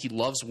ball. I think he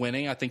loves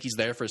winning. I think he's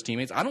there for his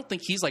teammates. I don't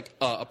think he's like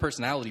a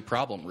personality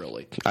problem,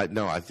 really. I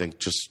think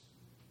just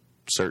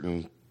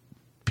certain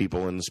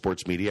people in the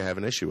sports media have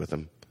an issue with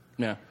him.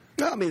 Yeah.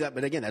 No, I mean,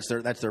 but again,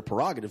 that's their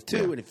prerogative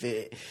too. And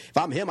if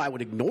I'm him, I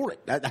would ignore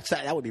it.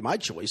 That would be my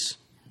choice.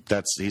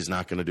 He's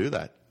not going to do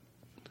that.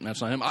 That's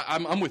not him.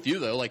 I'm with you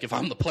though. Like, if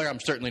I'm the player, I'm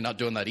certainly not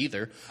doing that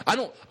either. I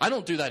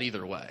don't do that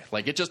either way.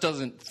 Like, it just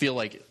doesn't feel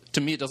like,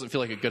 to me, it doesn't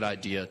feel like a good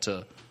idea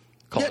to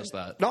cause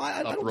that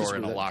I don't uproar disagree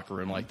in a with that. locker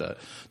room like that.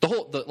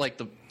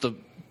 The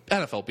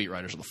NFL beat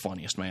writers are the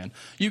funniest, man.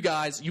 You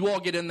guys, you all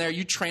get in there,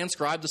 you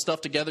transcribe the stuff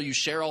together, you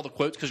share all the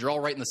quotes because you're all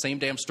writing the same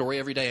damn story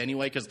every day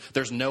anyway because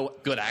there's no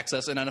good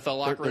access in NFL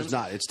locker rooms. There's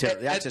not. It's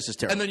terrible. The access is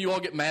terrible. And then you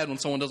all get mad when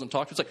someone doesn't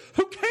talk to you. It's like,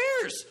 who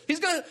cares?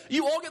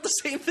 You all get the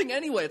same thing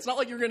anyway. It's not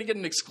like you're going to get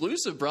an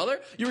exclusive,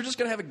 brother. You were just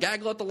going to have a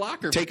gaggle at the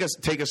locker room. Take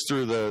us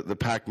through the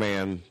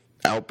Pac-Man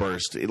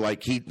outburst.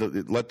 Like,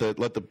 let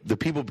the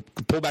people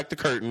pull back the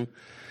curtain.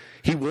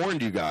 He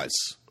warned you guys.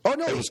 Oh,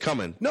 no. It was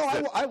coming. No,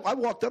 I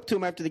walked up to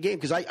him after the game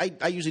because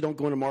I usually don't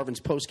go into Marvin's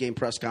post-game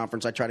press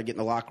conference. I try to get in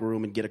the locker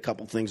room and get a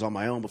couple things on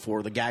my own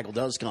before the gaggle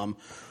does come.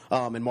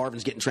 And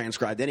Marvin's getting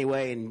transcribed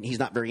anyway, and he's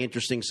not very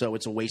interesting, so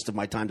it's a waste of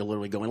my time to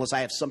literally go in. Unless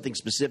I have something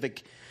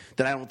specific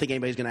that I don't think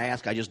anybody's going to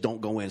ask, I just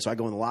don't go in. So I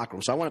go in the locker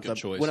room. So I went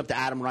up to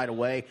Adam right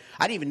away.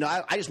 I didn't even know.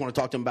 I just want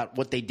to talk to him about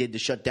what they did to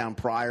shut down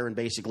Pryor and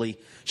basically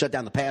shut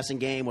down the passing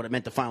game, what it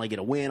meant to finally get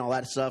a win, all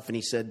that stuff. And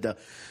he said,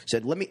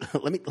 let me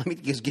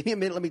just give me a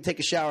minute. Let me take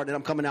a shower, and then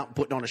I'm coming out and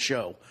putting on a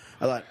show.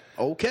 I thought,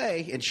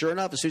 okay. And sure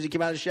enough, as soon as he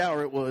came out of the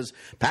shower, it was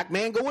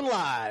Pac-Man going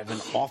live, and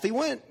off he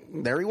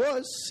went. There he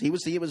was. He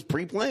was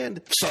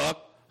pre-planned.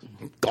 Suck.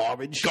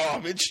 Garbage.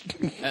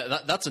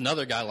 That's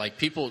another guy. Like,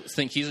 people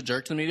think he's a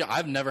jerk to the media.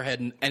 I've never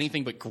had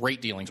anything but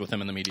great dealings with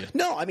him in the media.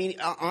 No, I mean,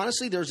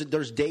 honestly,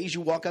 there's days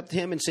you walk up to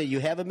him and say, you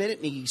have a minute?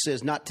 And he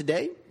says, not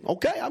today.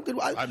 Okay, I'm good.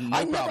 I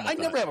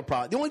never have a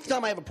problem. The only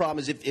time I have a problem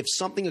is if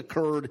something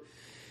occurred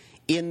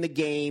in the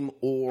game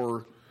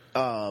or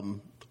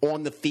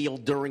on the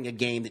field during a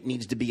game that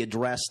needs to be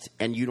addressed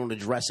and you don't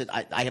address it.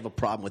 I have a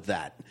problem with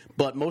that.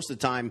 But most of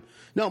the time,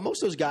 no,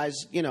 most of those guys,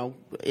 you know,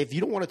 if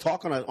you don't want to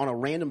talk on a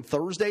random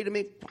Thursday to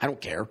me, I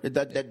don't care.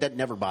 That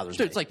never bothers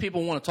me. It's like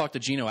people want to talk to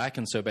Geno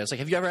Atkins so bad. It's like,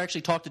 have you ever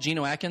actually talked to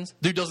Geno Atkins?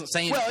 Dude doesn't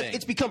say anything. Well,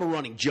 it's become a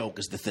running joke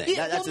is the thing.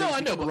 Yeah,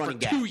 I know, but for running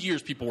 2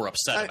 years people were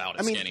upset about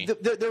it, Skinny.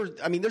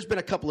 There's been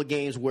a couple of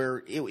games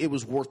where it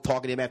was worth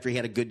talking to him after he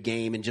had a good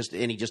game and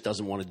he just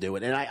doesn't want to do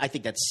it. And I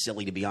think that's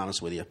silly, to be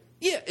honest with you.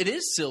 Yeah, it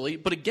is silly,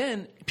 but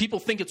again, people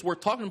think it's worth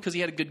talking to him because he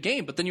had a good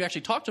game. But then you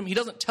actually talk to him, he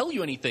doesn't tell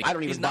you anything.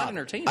 He's not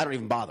entertaining. I don't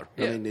even bother.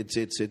 Yeah. I mean,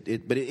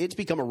 but it's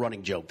become a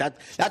running joke.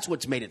 That's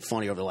what's made it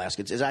funny over the last.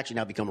 It's actually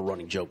now become a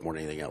running joke more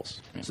than anything else.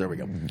 So there we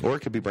go. Or it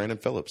could be Brandon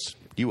Phillips.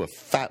 You a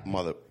fat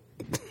mother.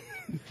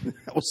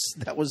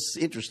 That was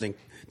interesting,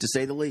 to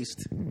say the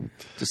least.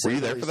 Were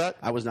you there for that?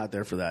 I was not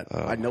there for that.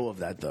 I know of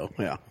that, though.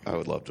 Yeah. I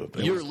would love to have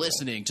been. You're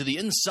listening to the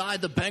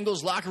Inside the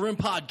Bengals Locker Room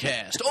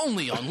podcast,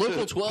 only on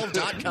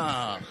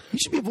Local12.com. You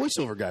should be a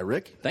voiceover guy,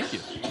 Rick. Thank you.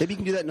 Maybe you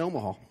can do that in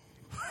Omaha.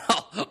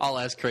 I'll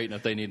ask Creighton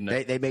if they need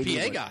a They may PA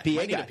need guy.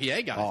 PA I need a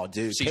PA guy. Oh,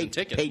 dude. Season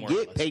tickets.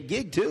 Paid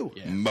gig, too.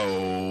 Yeah.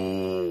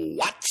 Mo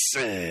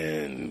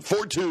Watson,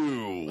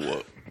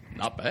 4-2.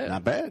 Not bad.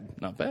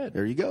 Not bad.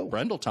 There you go.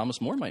 Brendel, Thomas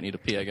More might need a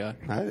PA guy.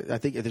 I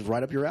think it's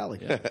right up your alley.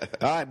 Yeah.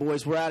 All right,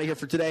 boys, we're out of here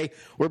for today.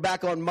 We're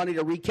back on Monday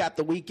to recap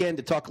the weekend,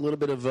 to talk a little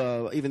bit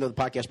of, even though the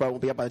podcast probably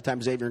won't be up by the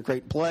time Xavier and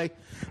Creighton play.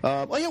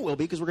 Well, yeah, it will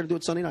be, because we're going to do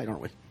it Sunday night,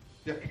 aren't we?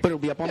 Yeah. But it'll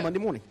be up on Monday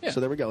morning. Yeah.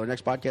 So there we go. Our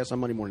next podcast on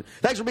Monday morning.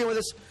 Thanks for being with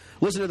us.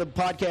 Listen to the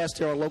podcast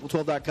here on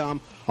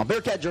Local12.com, on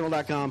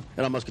BearcatJournal.com,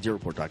 and on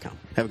MusketeerReport.com.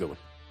 Have a good one.